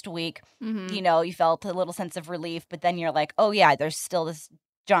last week. Mm-hmm. You felt a little sense of relief, but then you're like, oh yeah, there's still this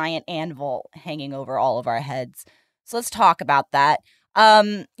giant anvil hanging over all of our heads. So let's talk about that.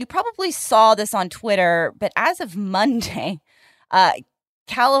 You probably saw this on Twitter, but as of Monday,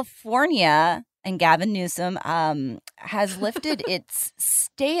 California and Gavin Newsom has lifted its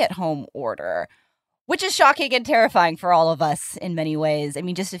stay-at-home order, which is shocking and terrifying for all of us in many ways. I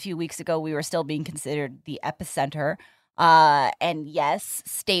mean, just a few weeks ago, we were still being considered the epicenter And yes,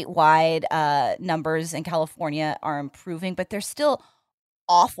 statewide numbers in California are improving, but they're still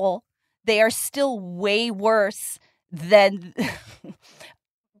awful. They are still way worse than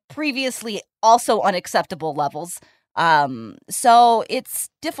previously also unacceptable levels. So it's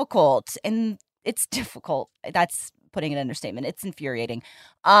difficult, and it's difficult. That's putting an understatement. It's infuriating.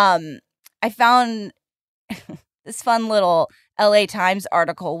 I found this fun little LA Times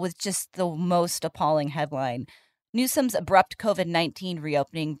article with just the most appalling headline. Newsom's abrupt COVID-19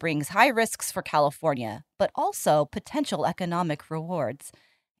 reopening brings high risks for California, but also potential economic rewards.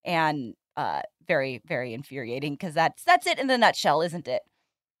 And very, very infuriating, because that's it in a nutshell, isn't it?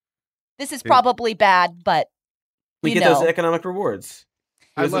 This is probably bad, but we get those economic rewards.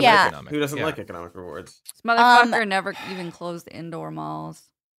 I love economic. Who doesn't like economic rewards? This motherfucker never even closed indoor malls.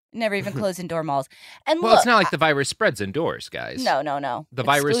 Never even closed indoor malls. And well, look, it's not like the virus spreads indoors, guys. No. The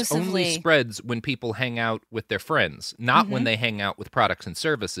virus only spreads when people hang out with their friends, not when they hang out with products and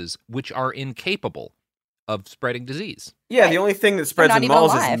services, which are incapable of spreading disease. Yeah, the only thing that spreads in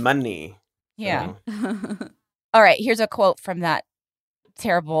malls is money. Yeah. All right, here's a quote from that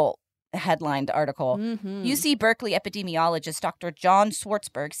terrible headlined article. UC Berkeley epidemiologist Dr. John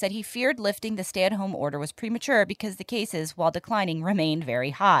Swartzberg said he feared lifting the stay-at-home order was premature because the cases, while declining, remained very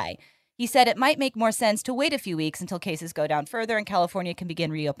high. He said it might make more sense to wait a few weeks until cases go down further and California can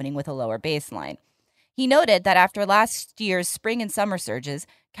begin reopening with a lower baseline. He noted that after last year's spring and summer surges,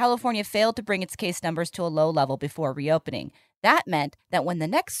 California failed to bring its case numbers to a low level before reopening. That meant that when the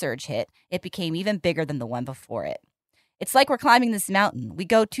next surge hit, it became even bigger than the one before it. It's like we're climbing this mountain. We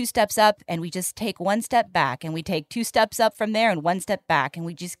go 2 steps up and we just take 1 step back, and we take 2 steps up from there and 1 step back, and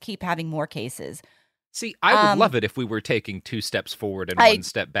we just keep having more cases. See, I would love it if we were taking 2 steps forward and 1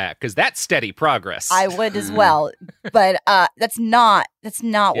 step back, because that's steady progress. I would as well, but that's not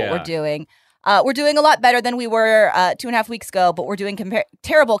what we're doing. We're doing a lot better than we were 2.5 weeks ago, but we're doing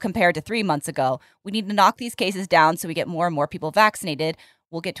terrible compared to 3 months ago. We need to knock these cases down so we get more and more people vaccinated.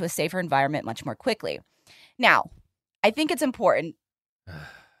 We'll get to a safer environment much more quickly. Now, I think it's important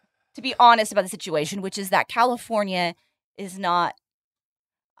to be honest about the situation, which is that California is not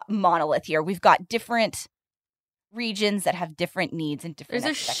a monolith here. We've got different regions that have different needs and different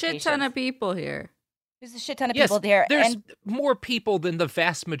There's a shit ton of people here. There's a shit ton of people there. There's more people than the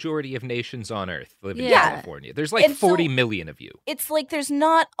vast majority of nations on Earth living in California. There's like 40 million of you. It's like there's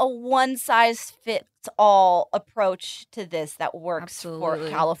not a one-size-fits-all approach to this that works for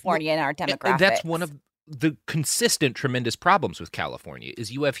California and our demographics. And that's one of the consistent tremendous problems with California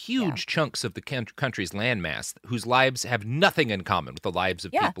is you have huge chunks of the country's landmass whose lives have nothing in common with the lives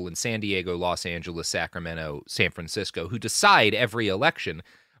of people in San Diego, Los Angeles, Sacramento, San Francisco, who decide every election.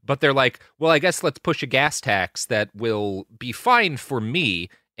 But they're like, well, I guess let's push a gas tax that will be fine for me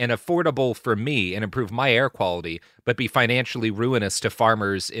and affordable for me and improve my air quality, but be financially ruinous to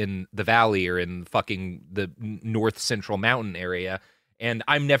farmers in the valley or in fucking the north central mountain area. And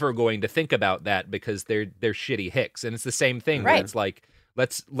I'm never going to think about that because they're shitty hicks. And it's the same thing. Right. Where it's like,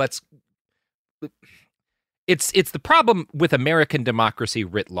 it's the problem with American democracy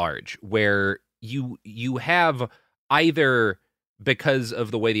writ large, where you have either, because of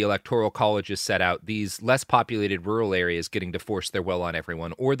the way the Electoral College is set out, these less populated rural areas getting to force their will on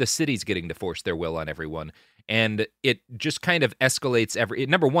everyone, or the cities getting to force their will on everyone. And it just kind of escalates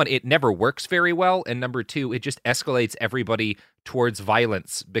number one, it never works very well. And number two, it just escalates everybody towards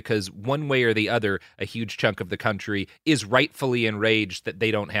violence because one way or the other, a huge chunk of the country is rightfully enraged that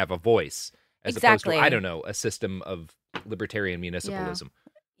they don't have a voice. As opposed to, I don't know, a system of libertarian municipalism.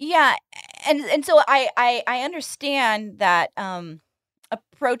 Yeah. And so I understand that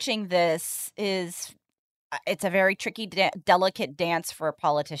approaching this it's a very tricky, delicate dance for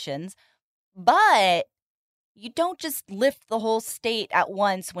politicians, but you don't just lift the whole state at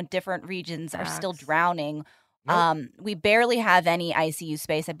once when different regions are still drowning. Nope. We barely have any ICU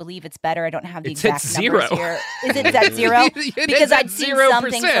space. I believe it's better. I don't have the exact numbers here. Is it at 0? Because I'd seen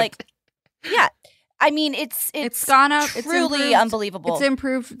some things like, I mean, it's gone up. Truly unbelievable. It's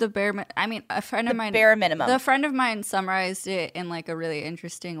improved the bare. I mean, a friend of mine, bare minimum. The friend of mine summarized it in like a really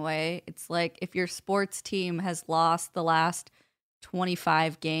interesting way. It's like if your sports team has lost the last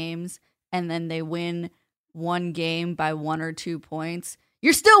 25 games and then they win one game by 1 or 2 points,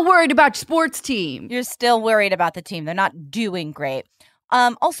 you're still worried about your sports team. You're still worried about the team. They're not doing great.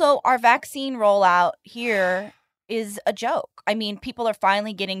 Also, our vaccine rollout here is a joke. I mean, people are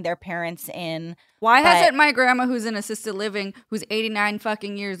finally getting their parents in. Why hasn't my grandma, who's in assisted living, who's 89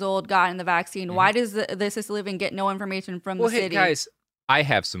 fucking years old, gotten the vaccine? Mm-hmm. Why does the assisted living get no information from the city? Hey, guys, I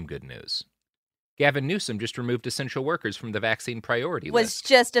have some good news. Gavin Newsom just removed essential workers from the vaccine priority Was list.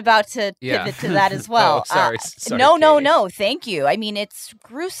 just about to pivot to that as well. Sorry, no. Thank you. I mean, it's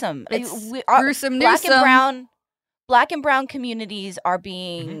gruesome. It's gruesome. Black and brown communities are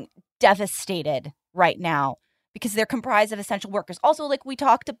being devastated right now because they're comprised of essential workers. Also, like we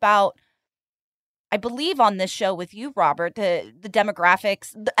talked about, I believe on this show with you, Robert, the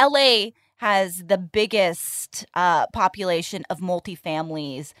demographics. The LA has the biggest population of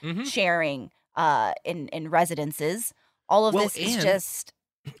multifamilies sharing in residences. All of this is just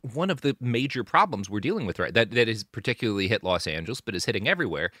one of the major problems we're dealing with, right? That is particularly hit Los Angeles, but is hitting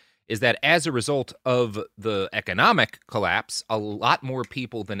everywhere. Is that as a result of the economic collapse, a lot more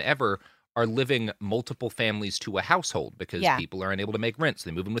people than ever are living multiple families to a household because people are unable to make rent. So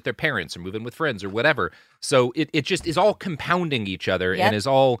they move in with their parents or move in with friends or whatever. So it just is all compounding each other and is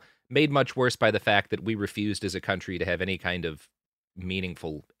all made much worse by the fact that we refused as a country to have any kind of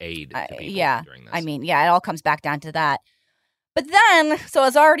meaningful aid to people during this. I mean, it all comes back down to that. But then, so I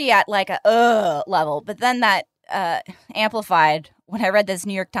was already at like a level, but then that amplified when I read this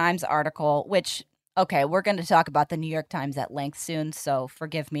New York Times article, which, okay, we're going to talk about the New York Times at length soon, so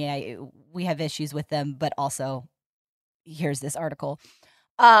forgive me. We have issues with them, but also here's this article.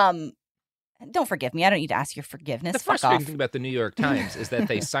 Don't forgive me. I don't need to ask your forgiveness. The frustrating thing about the New York Times is that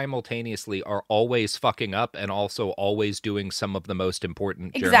they simultaneously are always fucking up and also always doing some of the most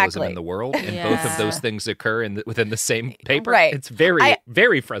important journalism in the world. And both of those things occur within the same paper. Right. It's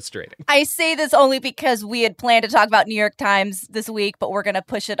very frustrating. I say this only because we had planned to talk about New York Times this week, but we're going to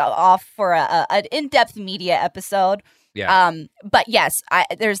push it off for an in-depth media episode. Yeah. But yes,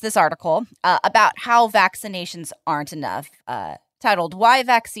 there's this article about how vaccinations aren't enough, titled "Why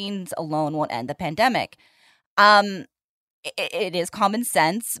Vaccines Alone Won't End the Pandemic." It is common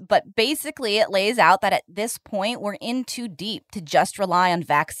sense, but basically it lays out that at this point we're in too deep to just rely on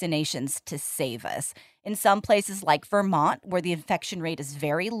vaccinations to save us. In some places like Vermont, where the infection rate is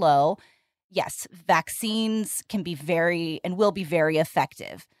very low, yes, vaccines can be and will be very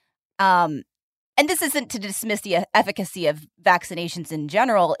effective. And this isn't to dismiss the efficacy of vaccinations in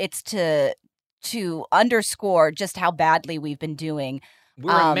general. It's to underscore just how badly we've been doing.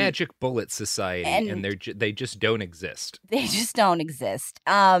 We're a magic bullet society, and they just don't exist. They just don't exist.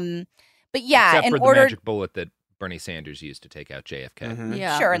 But yeah, except for the magic bullet that Bernie Sanders used to take out JFK.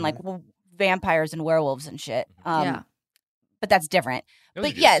 Yeah, sure, and like vampires and werewolves and shit. But that's different.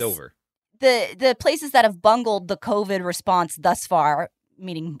 But yes, silver. The places that have bungled the COVID response thus far,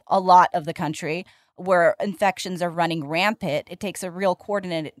 meaning a lot of the country, where infections are running rampant, it takes a real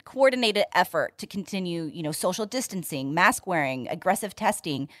coordinated effort to continue, social distancing, mask wearing, aggressive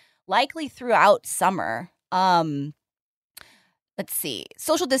testing, likely throughout summer. Let's see.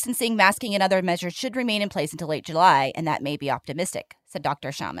 Social distancing, masking, and other measures should remain in place until late July, and that may be optimistic, said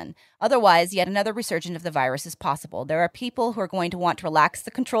Dr. Shaman. Otherwise, yet another resurgence of the virus is possible. There are people who are going to want to relax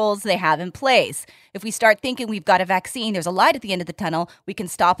the controls they have in place. If we start thinking we've got a vaccine, there's a light at the end of the tunnel, we can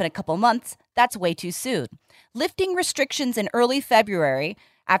stop in a couple months, that's way too soon. Lifting restrictions in early February,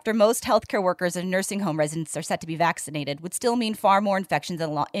 after most healthcare workers and nursing home residents are set to be vaccinated, would still mean far more infections in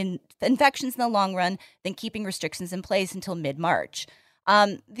the long run than keeping restrictions in place until mid-March.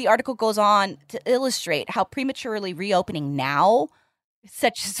 The article goes on to illustrate how prematurely reopening now,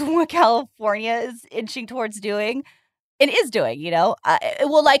 such as what California is inching towards doing, and is doing, it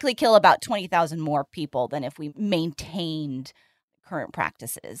will likely kill about 20,000 more people than if we maintained current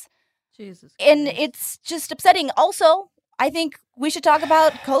practices. Jesus Christ. And it's just upsetting. Also, I think we should talk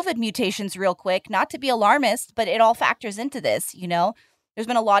about COVID mutations real quick, not to be alarmist, but it all factors into this, There's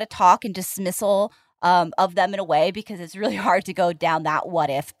been a lot of talk and dismissal of them in a way because it's really hard to go down that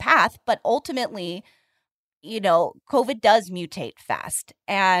what-if path. But ultimately, COVID does mutate fast.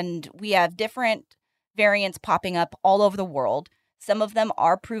 And we have different variants popping up all over the world. Some of them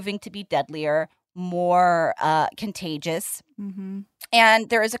are proving to be deadlier, more contagious. Mm-hmm. And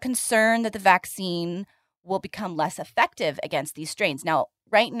there is a concern that the vaccine will become less effective against these strains. Now,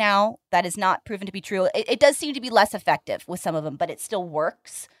 right now, that is not proven to be true. It does seem to be less effective with some of them, but it still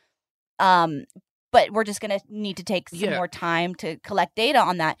works. But we're just going to need to take some more time to collect data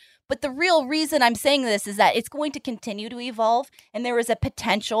on that. But the real reason I'm saying this is that it's going to continue to evolve, and there is a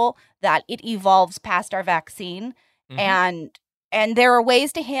potential that it evolves past our vaccine. Mm-hmm. And there are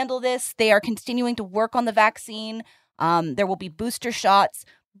ways to handle this. They are continuing to work on the vaccine. There will be booster shots.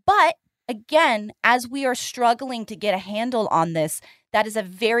 But again, as we are struggling to get a handle on this, that is a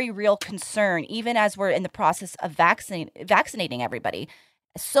very real concern, even as we're in the process of vaccinating everybody.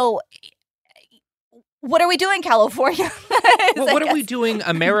 So What are we doing, California? Well, what are we doing,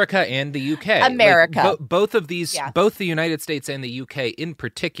 America and the UK? America. Like, both of these, both the United States and the UK in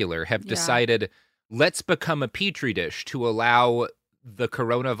particular, have decided, let's become a petri dish to allow the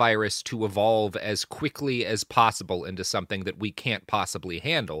coronavirus to evolve as quickly as possible into something that we can't possibly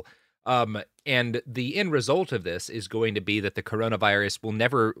handle. And the end result of this is going to be that the coronavirus will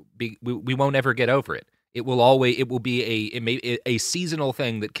never be, we won't ever get over it. It will be a seasonal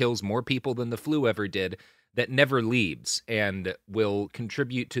thing that kills more people than the flu ever did, that never leaves, and will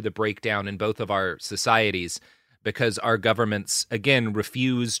contribute to the breakdown in both of our societies because our governments, again,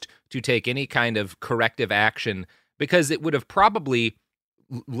 refused to take any kind of corrective action, because it would have probably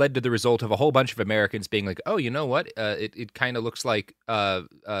led to the result of a whole bunch of Americans being like, oh, you know what? It kind of looks like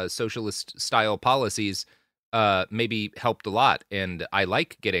socialist-style policies maybe helped a lot, and I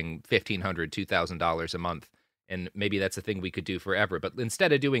like getting $1,500, $2,000 a month, and maybe that's a thing we could do forever. But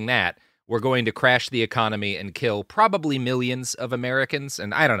instead of doing that, we're going to crash the economy and kill probably millions of Americans.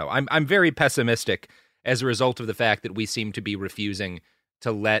 And I don't know. I'm very pessimistic as a result of the fact that we seem to be refusing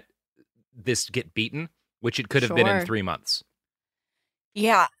to let this get beaten, which it could have been in 3 months.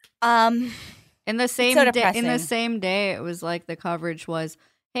 Yeah. In the same day, it was like the coverage was,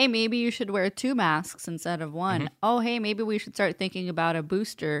 hey, maybe you should wear 2 masks instead of 1. Mm-hmm. Oh, hey, maybe we should start thinking about a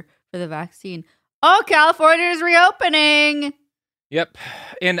booster for the vaccine. Oh, California is reopening. Yep.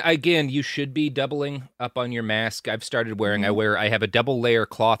 And again, you should be doubling up on your mask. I've started wearing, I have a double layer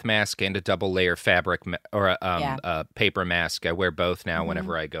cloth mask and a double layer fabric or paper mask. I wear both now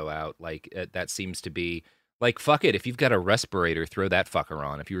whenever I go out. Like that seems to be like, fuck it. If you've got a respirator, throw that fucker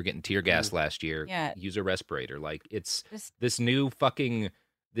on. If you were getting tear gas last year, use a respirator. Like it's this new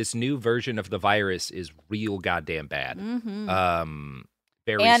version of the virus is real goddamn bad.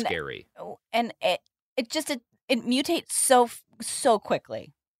 Very scary. And it mutates so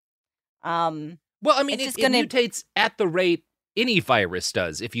quickly. Well, I mean, it mutates at the rate any virus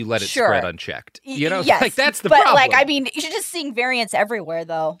does if you let it spread unchecked. You know, yes, like that's the problem. But like, I mean, you're just seeing variants everywhere,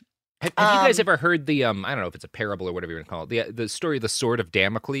 though. Have you guys ever heard the I don't know if it's a parable or whatever you want to call it, the story of the Sword of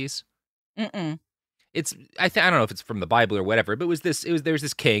Damocles? It's I don't know if it's from the Bible or whatever, but there's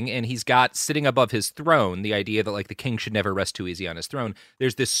this king, and he's got sitting above his throne the idea that like the king should never rest too easy on his throne.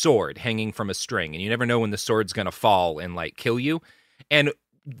 There's this sword hanging from a string, and you never know when the sword's gonna fall and like kill you. And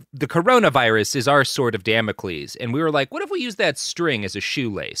the coronavirus is our Sword of Damocles, and we were like, what if we use that string as a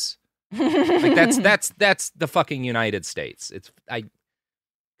shoelace? Like that's the fucking United States.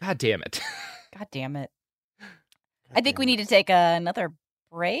 God damn it. God damn it. I think we need to take another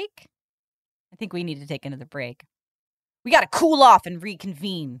break. We got to cool off and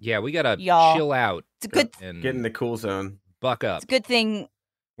reconvene. Yeah, we got to chill out. It's a good get in the cool zone. Buck up. It's a good thing.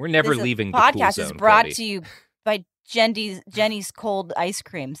 We're never leaving the cool zone. Podcast is brought to you by Jenny's Cold Ice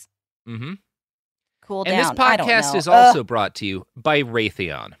Creams. Mm-hmm. Cool and down. And this podcast is also brought to you by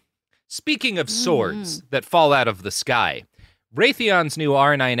Raytheon. Speaking of swords that fall out of the sky, Raytheon's new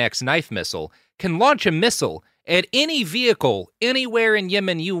R9X knife missile can launch a missile at any vehicle anywhere in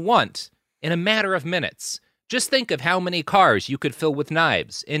Yemen you want in a matter of minutes. Just think of how many cars you could fill with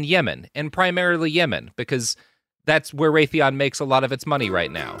knives in Yemen, and primarily Yemen, because that's where Raytheon makes a lot of its money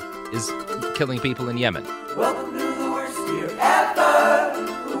right now, is killing people in Yemen. Welcome to the worst year ever.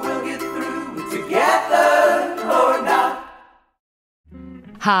 We'll get through it together or not.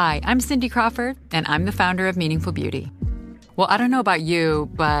 Hi, I'm Cindy Crawford, and I'm the founder of Meaningful Beauty. Well, I don't know about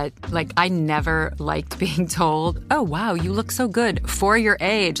you, but like I never liked being told, oh, wow, you look so good for your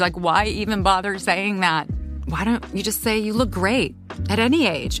age. Like, why even bother saying that? Why don't you just say you look great at any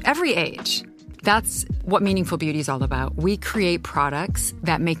age, every age? That's what Meaningful Beauty is all about. We create products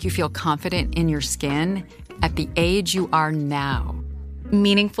that make you feel confident in your skin at the age you are now.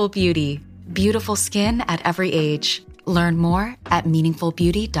 Meaningful Beauty. Beautiful skin at every age. Learn more at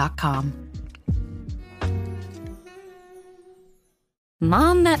meaningfulbeauty.com.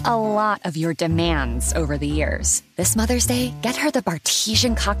 Mom met a lot of your demands over the years. This Mother's Day, get her the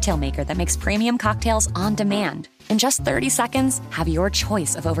Bartesian cocktail maker that makes premium cocktails on demand. In just 30 seconds, have your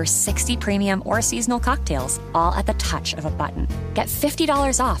choice of over 60 premium or seasonal cocktails, all at the touch of a button. Get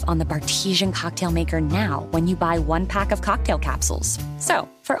 $50 off on the Bartesian cocktail maker now when you buy 1 pack of cocktail capsules. So,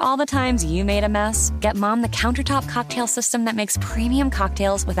 for all the times you made a mess, get Mom the countertop cocktail system that makes premium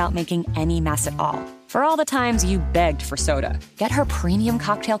cocktails without making any mess at all. For all the times you begged for soda, get her premium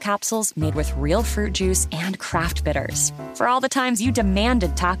cocktail capsules made with real fruit juice and craft bitters. For all the times you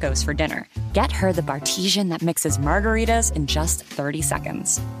demanded tacos for dinner, get her the Bartesian that mixes margaritas in just 30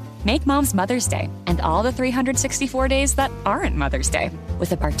 seconds. Make Mom's Mother's Day and all the 364 days that aren't Mother's Day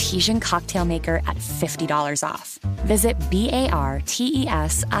with a Bartesian cocktail maker at $50 off. Visit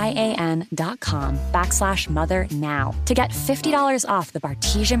BARTESIAN.com/mother now to get $50 off the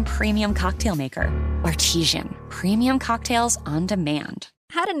Bartesian Premium Cocktail Maker. Bartesian, premium cocktails on demand.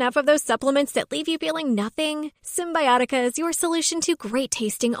 Had enough of those supplements that leave you feeling nothing? Symbiotica is your solution to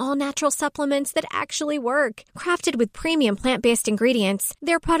great-tasting, all-natural supplements that actually work. Crafted with premium plant-based ingredients,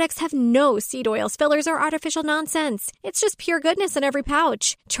 their products have no seed oils, fillers, or artificial nonsense. It's just pure goodness in every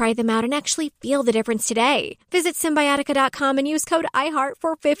pouch. Try them out and actually feel the difference today. Visit Symbiotica.com and use code IHEART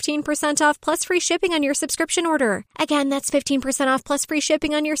for 15% off plus free shipping on your subscription order. Again, that's 15% off plus free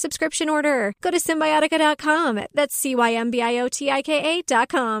shipping on your subscription order. Go to Symbiotica.com. That's CYMBIOTIKA.com.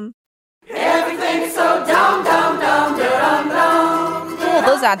 Everything's so dumb, dumb, dumb, dumb, dumb. Cool,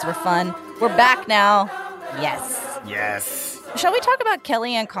 those ads were fun. We're back now. Yes. Yes. Shall we talk about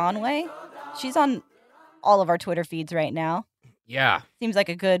Kellyanne Conway? She's on all of our Twitter feeds right now. Yeah. Seems like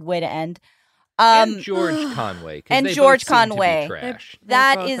a good way to end. And George Conway. And they George both seem to be Conway. trash.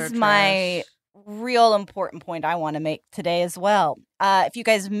 That both is are my real important point I want to make today as well. If you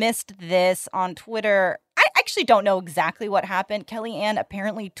guys missed this on Twitter, I actually don't know exactly what happened. Kellyanne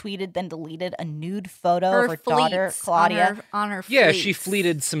apparently tweeted then deleted a nude photo of her daughter, fleets Claudia. on her Yeah, fleets. she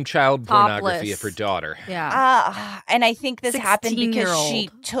fleeted some child Topless. pornography of her daughter. Yeah. And I think this happened because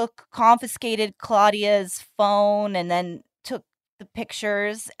she confiscated Claudia's phone and then took the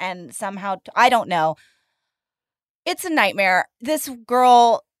pictures and somehow, I don't know. It's a nightmare. This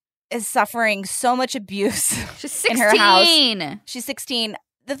girl is suffering so much abuse. She's 16. In her house. She's 16.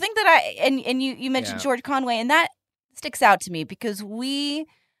 The thing that you mentioned George Conway, and that sticks out to me because the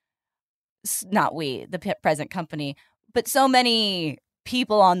present company, but so many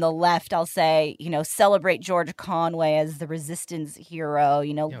people on the left, I'll say, celebrate George Conway as the resistance hero,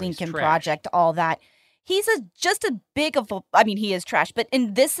 Lincoln Project, all that. He's he is trash, but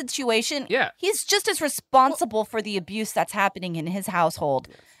in this situation, he's just as responsible for the abuse that's happening in his household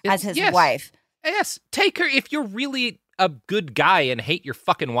as his wife. Yes, take her. If you're really a good guy and hate your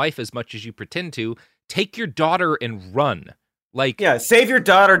fucking wife as much as you pretend to, take your daughter and run. Save your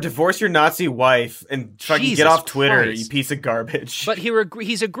daughter, divorce your Nazi wife, and fucking get off Twitter, Christ. you piece of garbage. But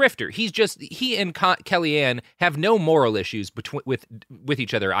he's a grifter. He and Kellyanne have no moral issues with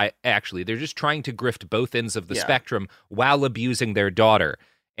each other. They're just trying to grift both ends of the spectrum while abusing their daughter,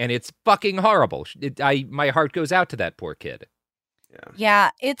 and it's fucking horrible. My heart goes out to that poor kid.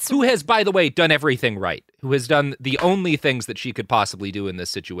 Yeah, who has, by the way, done everything right. Who has done the only things that she could possibly do in this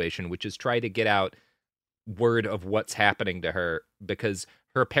situation, which is try to get out word of what's happening to her, because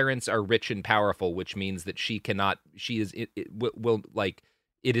her parents are rich and powerful, which means that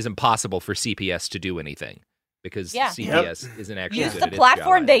it is impossible for CPS to do anything because CPS isn't actually use good the at its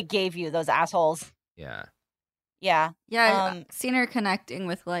platform job. they gave you, those assholes. Yeah. Yeah. I've seen her connecting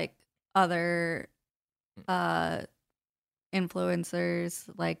with other influencers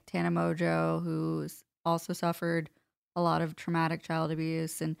like Tana Mojo, who's also suffered a lot of traumatic child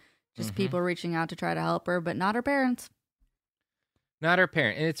abuse, and just people reaching out to try to help her, but not her parents. Not her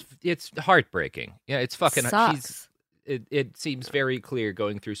parent, and it's heartbreaking. Yeah, it's fucking. Sucks. It seems very clear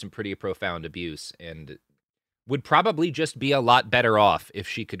going through some pretty profound abuse, and would probably just be a lot better off if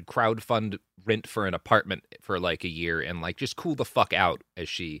she could crowdfund rent for an apartment for a year and just cool the fuck out as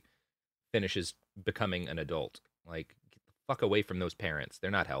she finishes becoming an adult. Get the fuck away from those parents.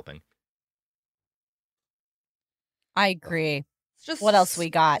 They're not helping. I agree. What else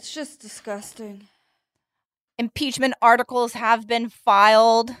we got? It's just disgusting. Impeachment articles have been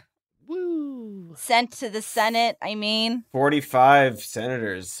filed. Woo. Sent to the Senate, 45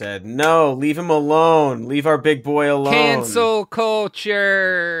 senators said, no, leave him alone. Leave our big boy alone. Cancel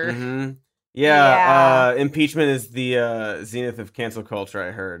culture. Mm-hmm. Yeah. Impeachment is the zenith of cancel culture,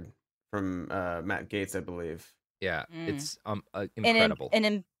 I heard from Matt Gaetz, I believe. Yeah, it's incredible.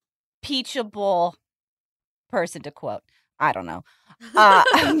 An impeachable person to quote. I don't know.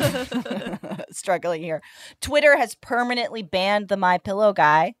 Struggling here. Twitter has permanently banned the MyPillow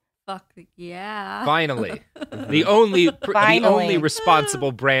guy. Fuck yeah. Finally. The only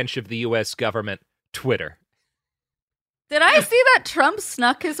responsible branch of the U.S. government, Twitter. Did I see that Trump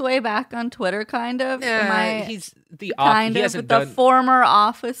snuck his way back on Twitter, kind of? He's the the former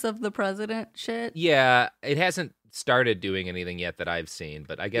office of the president shit? Yeah, it hasn't started doing anything yet that I've seen,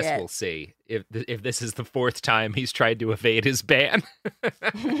 but I guess Yeah. we'll see if this is the fourth time he's tried to evade his ban.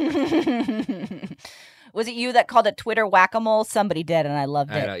 Was it you that called it Twitter whack-a-mole? Somebody did, and I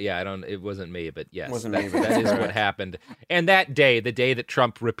loved it. I don't. It wasn't me, but yes, Wasn't me, but that is what correct. happened. And that day, the day that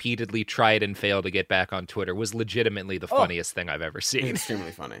Trump repeatedly tried and failed to get back on Twitter, was legitimately the funniest thing I've ever seen.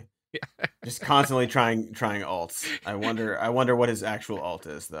 Extremely funny. Just constantly trying alts. I wonder what his actual alt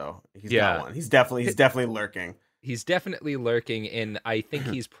is though. He's got one. He's definitely lurking. He's definitely lurking, and I think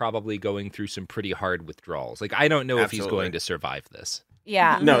he's probably going through some pretty hard withdrawals. Like, I don't know if he's Absolutely. going to survive this.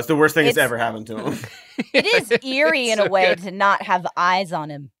 Yeah. No, it's the worst thing that's It's- ever happened to him. It is eerie in so a way good. to not have eyes on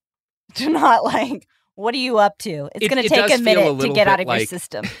him. To not like, what are you up to? It's going to It take does a feel a minute to little get out bit of your like-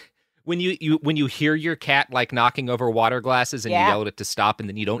 system. When you hear your cat like knocking over water glasses and you Yeah. yell at it to stop, and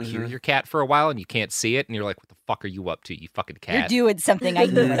then you don't hear your cat for a while and you can't see it, and you're like, "What the fuck are you up to, you fucking cat?" You're doing something. I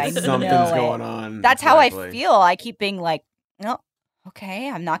knew it. I know Something's it. going on. That's how I Exactly. feel. I keep being like, no, okay,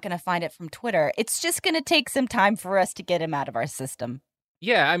 I'm not going to find it from Twitter. It's just going to take some time for us to get him out of our system.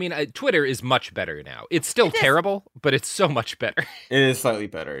 Yeah, I mean, Twitter is much better now. It's still terrible, but it's so much better. It is slightly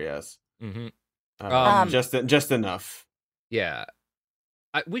better, yes. Mm-hmm. Just enough. Yeah.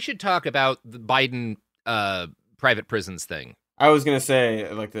 We should talk about the Biden private prisons thing. I was gonna say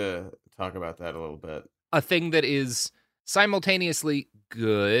I'd like to talk about that a little bit. A thing that is simultaneously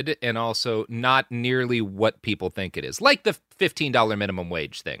good and also not nearly what people think it is. Like the $15 minimum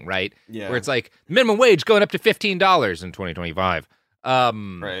wage thing, right? Yeah. Where it's like minimum wage going up to $15 in 2025.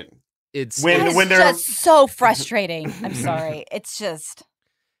 Right. It's It's just so frustrating. I'm sorry. It's just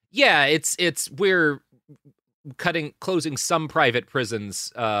yeah, it's we're closing some private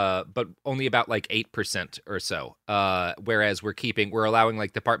prisons, but only about like 8% or so. Whereas we're allowing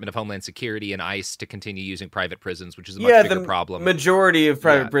like Department of Homeland Security and ICE to continue using private prisons, which is a much bigger the problem. majority of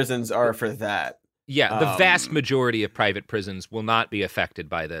private prisons are for that. Yeah, the vast majority of private prisons will not be affected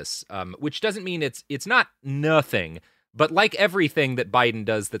by this, which doesn't mean it's not nothing. But like everything that Biden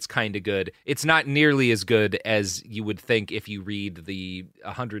does that's kind of good, it's not nearly as good as you would think if you read the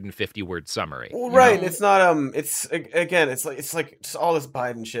 150-word summary. Well, you right. know? It's not. It's again. It's like just all this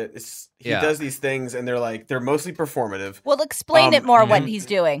Biden shit. He Yeah. does these things, and they're mostly performative. well, explain it more what mhm. he's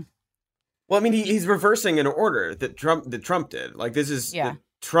doing. Well, I mean, he's reversing an order that Trump did. Like this is Yeah.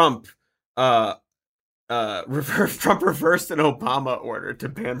 Trump. Trump reversed an Obama order to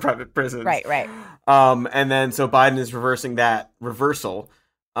ban private prisons. Right. And then so Biden is reversing that reversal.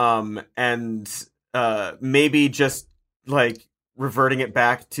 And maybe just like reverting it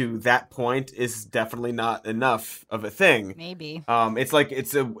back to that point is definitely not enough of a thing. Maybe. It's like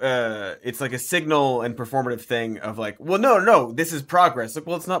a signal and performative thing of like, well, no, this is progress. Like,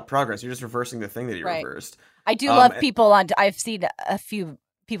 well, it's not progress. You're just reversing the thing that you Right. reversed. I do love people on. I've seen a few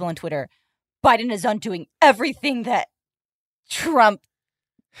people on Twitter. Biden is undoing everything that Trump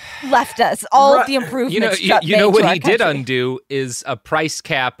left us. All of the improvements. Trump You know made to what our he did country. undo is a price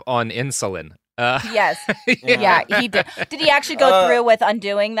cap on insulin. Yes. Yeah, he did. Did he actually go through with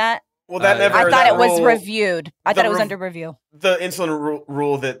undoing that? Well, that never. I thought that it was rule- reviewed. I the thought it was rev- under review. The insulin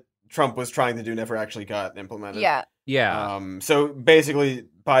rule that Trump was trying to do never actually got implemented. Yeah. Yeah. So basically,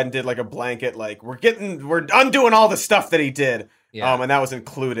 Biden did like a blanket, like we're undoing all the stuff that he did. Yeah. And that was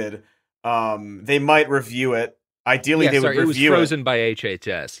included. They might review it. Ideally, Yeah, they sorry, would it was review frozen by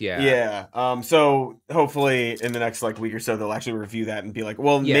HHS. Yeah. Yeah. So hopefully in the next like week or so they'll actually review that and be like,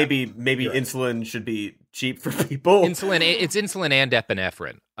 well, Yeah. maybe insulin should be cheap for people. It's insulin and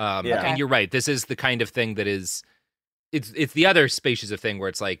epinephrine. Yeah. And you're right. This is the kind of thing that is it's the other species of thing where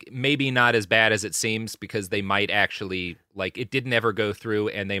it's like maybe not as bad as it seems because they might actually like it didn't ever go through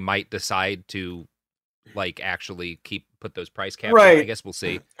and they might decide to like actually put those price caps Right. on. I guess we'll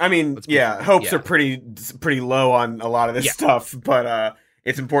see. I mean, hopes are pretty low on a lot of this Yeah. stuff, but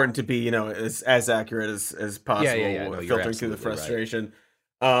it's important to be, as accurate as possible, Yeah. No, you're filtering through the absolutely right. frustration.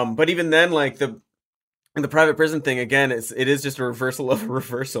 But even then, like the private prison thing, again, it is just a reversal of a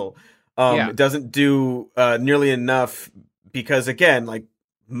reversal. It doesn't do nearly enough because, again, like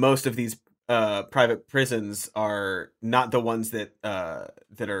most of these private prisons are not the ones that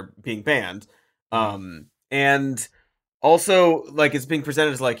are being banned. And also, like, it's being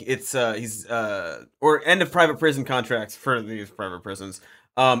presented as like it's or end of private prison contracts for these private prisons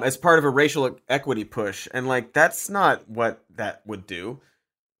as part of a racial equity push, and like that's not what that would do.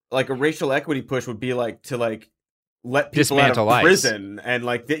 Like a racial equity push would be like to like let people Dismantle out of ICE. prison and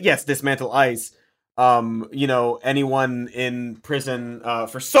like dismantle ICE. Anyone in prison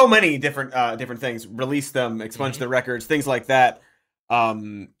for so many different things, release them, expunge their records, things like that.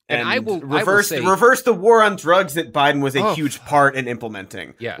 And I will reverse say- the war on drugs that Biden was a Oh. huge part in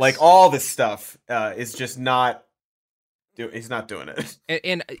implementing. Yes. Like all this stuff is just not He's not doing it.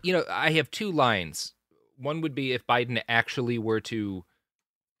 And you know, I have two lines. One would be if Biden actually were to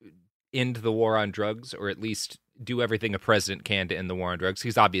end the war on drugs, or at least do everything a president can to end the war on drugs.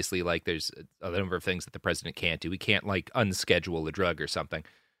 Because obviously, like, there's a number of things that the president can't do. He can't, like, unschedule a drug or something.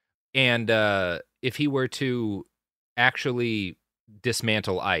 And if he were to actually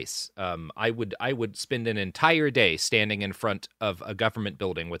dismantle ICE, I would spend an entire day standing in front of a government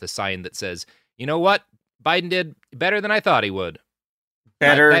building with a sign that says, "You know what? Biden did better than I thought he would."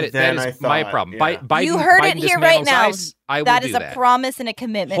 Better than that I is thought. my problem. Yeah. Biden, You heard Biden it here right dismantles now. ICE, I will That do is a that. promise and a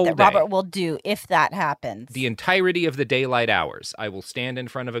commitment Whole that day. Robert will do if that happens. The entirety of the daylight hours, I will stand in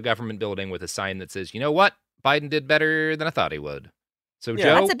front of a government building with a sign that says, "You know what? Biden did better than I thought he would." So, Joe,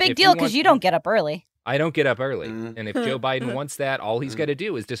 That's a big deal because you don't get up early. I don't get up early. And if Joe Biden wants that, all he's got to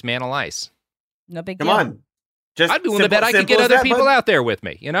do is dismantle ICE. No big Come deal. on. Just I'd be willing to bet I could get simple as other that, people bud. out there with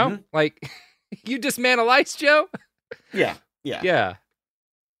me, you know? Like, you dismantle ICE, Joe? Yeah. Yeah.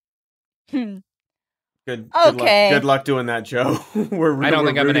 Good luck doing that, Joe. I don't think I'm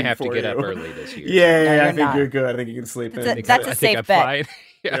going to rooting have to for get up you. early this year. Yeah, No, I think not. you're good. I think you can sleep in. That's a safe bet. Fine.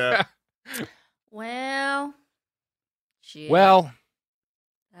 Yeah. Well, Well,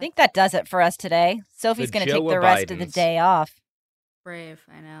 I think that does it for us today. Sophie's The going to take Joe the rest of the Bidens. day off. brave.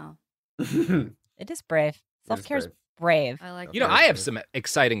 I know. It is brave. Self-care's brave. I like. you know, I have some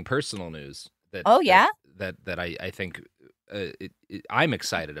exciting personal news. That, Oh, yeah? That I think I'm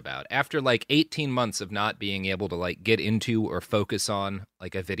excited about. After like 18 months of not being able to like get into or focus on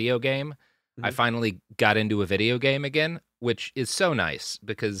like a video game, I finally got into a video game again, which is so nice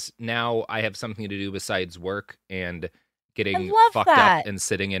because now I have something to do besides work and getting love fucked that. up and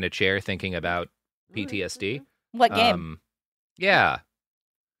sitting in a chair thinking about PTSD. What game? Yeah.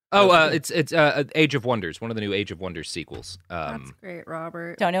 Oh, it's Age of Wonders, one of the new Age of Wonders sequels. That's great,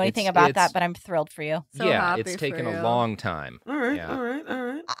 Robert. Don't know anything it's- about it's- that, but I'm thrilled for you. So yeah, happy it's for taken you. a long time. All right, Yeah. all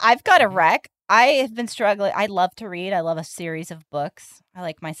right. I've got a rec. I have been struggling. I love to read. I love a series of books. I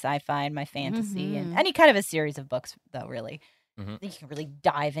like my sci-fi and my fantasy and any kind of a series of books, though, really. That you can really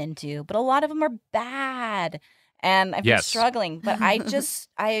dive into. But a lot of them are bad. And I've been Yes. struggling. But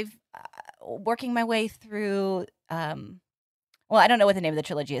I've working my way through, well, I don't know what the name of the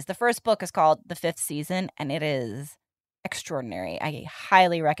trilogy is. The first book is called The Fifth Season, and it is extraordinary. I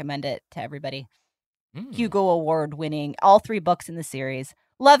highly recommend it to everybody. Hugo Award winning, all 3 books in the series.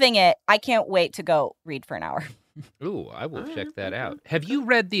 Loving it. I can't wait to go read for an hour. Ooh, I will check that out. Have you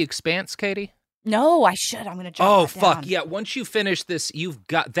read The Expanse, Katie? No, I should. I'm going to jot Oh, that fuck. down. Yeah, once you finish this, you've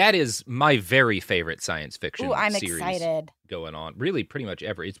got... That is my very favorite science fiction Ooh, I'm series excited. going on. Really, pretty much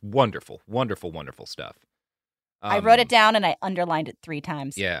ever. It's wonderful, wonderful, wonderful stuff. I wrote it down and I underlined it 3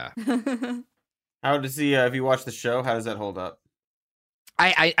 times. Yeah. How does he? Have you watched the show? How does that hold up?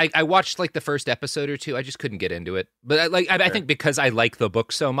 I watched like the first episode or 2. I just couldn't get into it. But I think because I like the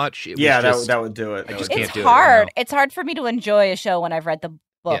book so much, it was just, that would do it. I just It's can't do hard. it. It's hard for me to enjoy a show when I've read the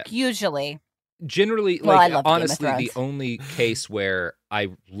book, usually. Generally, Well, I like love Game of honestly, the Thrones. only case where I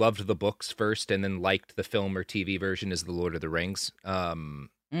loved the books first and then liked the film or TV version is The Lord of the Rings. Mhm.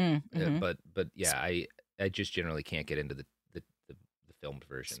 But yeah, I just generally can't get into the filmed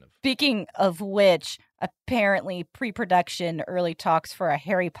version of. Speaking of which, apparently pre-production early talks for a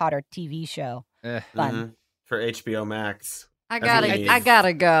Harry Potter TV show. Fun. For HBO Max. I That's what we need.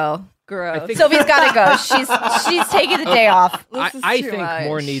 gotta go. Gross. think- Sophie's got to go. She's taking the day off. I think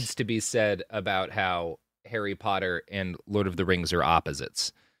more needs to be said about how Harry Potter and Lord of the Rings are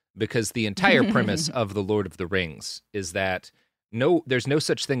opposites, because the entire premise of the Lord of the Rings is that there's no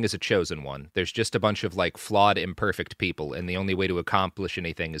such thing as a chosen one. There's just a bunch of like flawed, imperfect people, and the only way to accomplish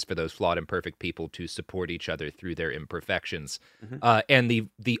anything is for those flawed, imperfect people to support each other through their imperfections. And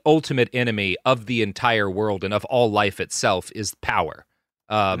the ultimate enemy of the entire world and of all life itself is power.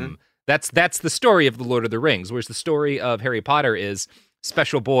 That's the story of the Lord of the Rings, whereas the story of Harry Potter is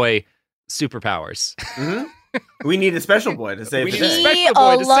special boy superpowers. We need a special boy to save We the need a day. special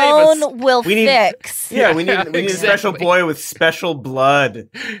boy to save us. Alone will We need- fix. Yeah, we need a special exactly. boy with special blood.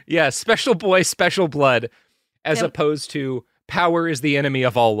 Yeah, special boy, special blood, as Yep. opposed to power is the enemy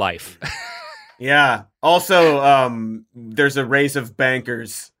of all life. Yeah. Also, there's a race of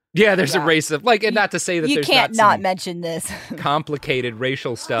bankers. Yeah, there's a race of like, and not to say that You there's can't not not some mention this. complicated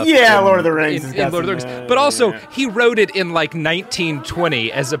racial stuff. Yeah, in- Lord of the Rings in, has in got Lord of the some, Rings, but also yeah. he wrote it in like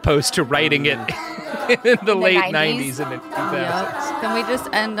 1920 as opposed to writing it in the late 90s and the 2000s. Yep. Can we just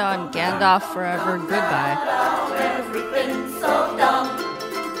end on Gandalf forever? Goodbye. Everything's so dumb.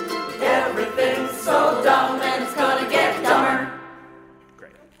 Everything's so dumb, and it's gonna get dumber.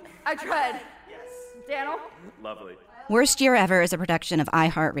 I tried. Daniel? Lovely. Worst Year Ever is a production of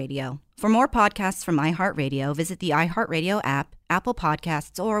iHeartRadio. For more podcasts from iHeartRadio, visit the iHeartRadio app, Apple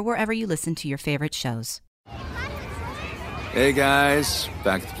Podcasts, or wherever you listen to your favorite shows. Hey guys,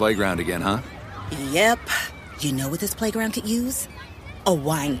 back at the playground again, huh? Yep. You know what this playground could use? A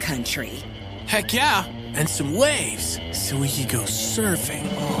wine country. Heck yeah, and some waves so we could go surfing.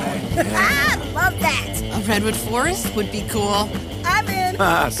 Oh, yeah. Love that. A redwood forest would be cool. I'm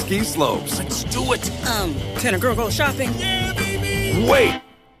in. Ski slopes. Let's do it. Can a girl go shopping? Yeah, baby. Wait!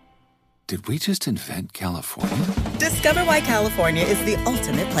 Did we just invent California? Discover why California is the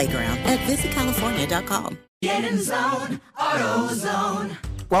ultimate playground at visitcalifornia.com. Get in zone, AutoZone.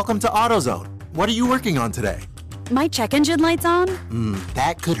 Welcome to AutoZone. What are you working on today? My check engine light's on?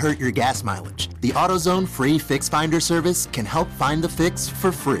 That could hurt your gas mileage. The AutoZone free Fix Finder service can help find the fix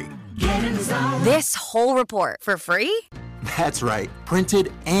for free. Get in zone. This whole report for free? That's right.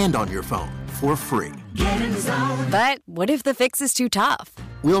 Printed and on your phone for free. Get in zone. But what if the fix is too tough?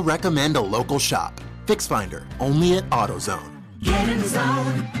 We'll recommend a local shop. Fix Finder, only at AutoZone. Get in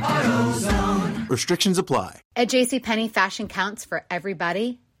zone, AutoZone. Restrictions apply. At JCPenney, fashion counts for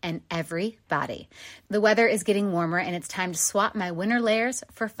everybody and everybody. The weather is getting warmer and it's time to swap my winter layers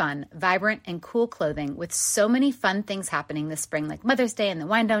for fun, vibrant, and cool clothing. With so many fun things happening this spring, like Mother's Day and the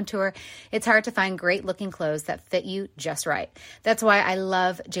Wind Down Tour, it's hard to find great looking clothes that fit you just right. That's why I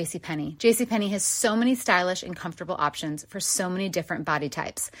love JCPenney. JCPenney has so many stylish and comfortable options for so many different body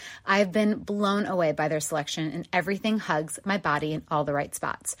types. I've been blown away by their selection, and everything hugs my body in all the right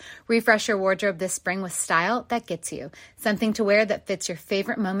spots. Refresh your wardrobe this spring with style that gets you. Something to wear that fits your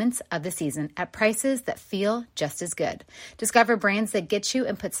favorite moments of the season at prices that feel just as good. Discover brands that get you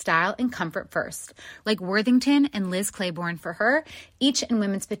and put style and comfort first, like Worthington and Liz Claiborne for her, each in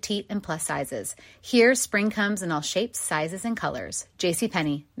women's petite and plus sizes. Here, spring comes in all shapes, sizes, and colors.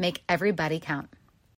 JCPenney, make everybody count.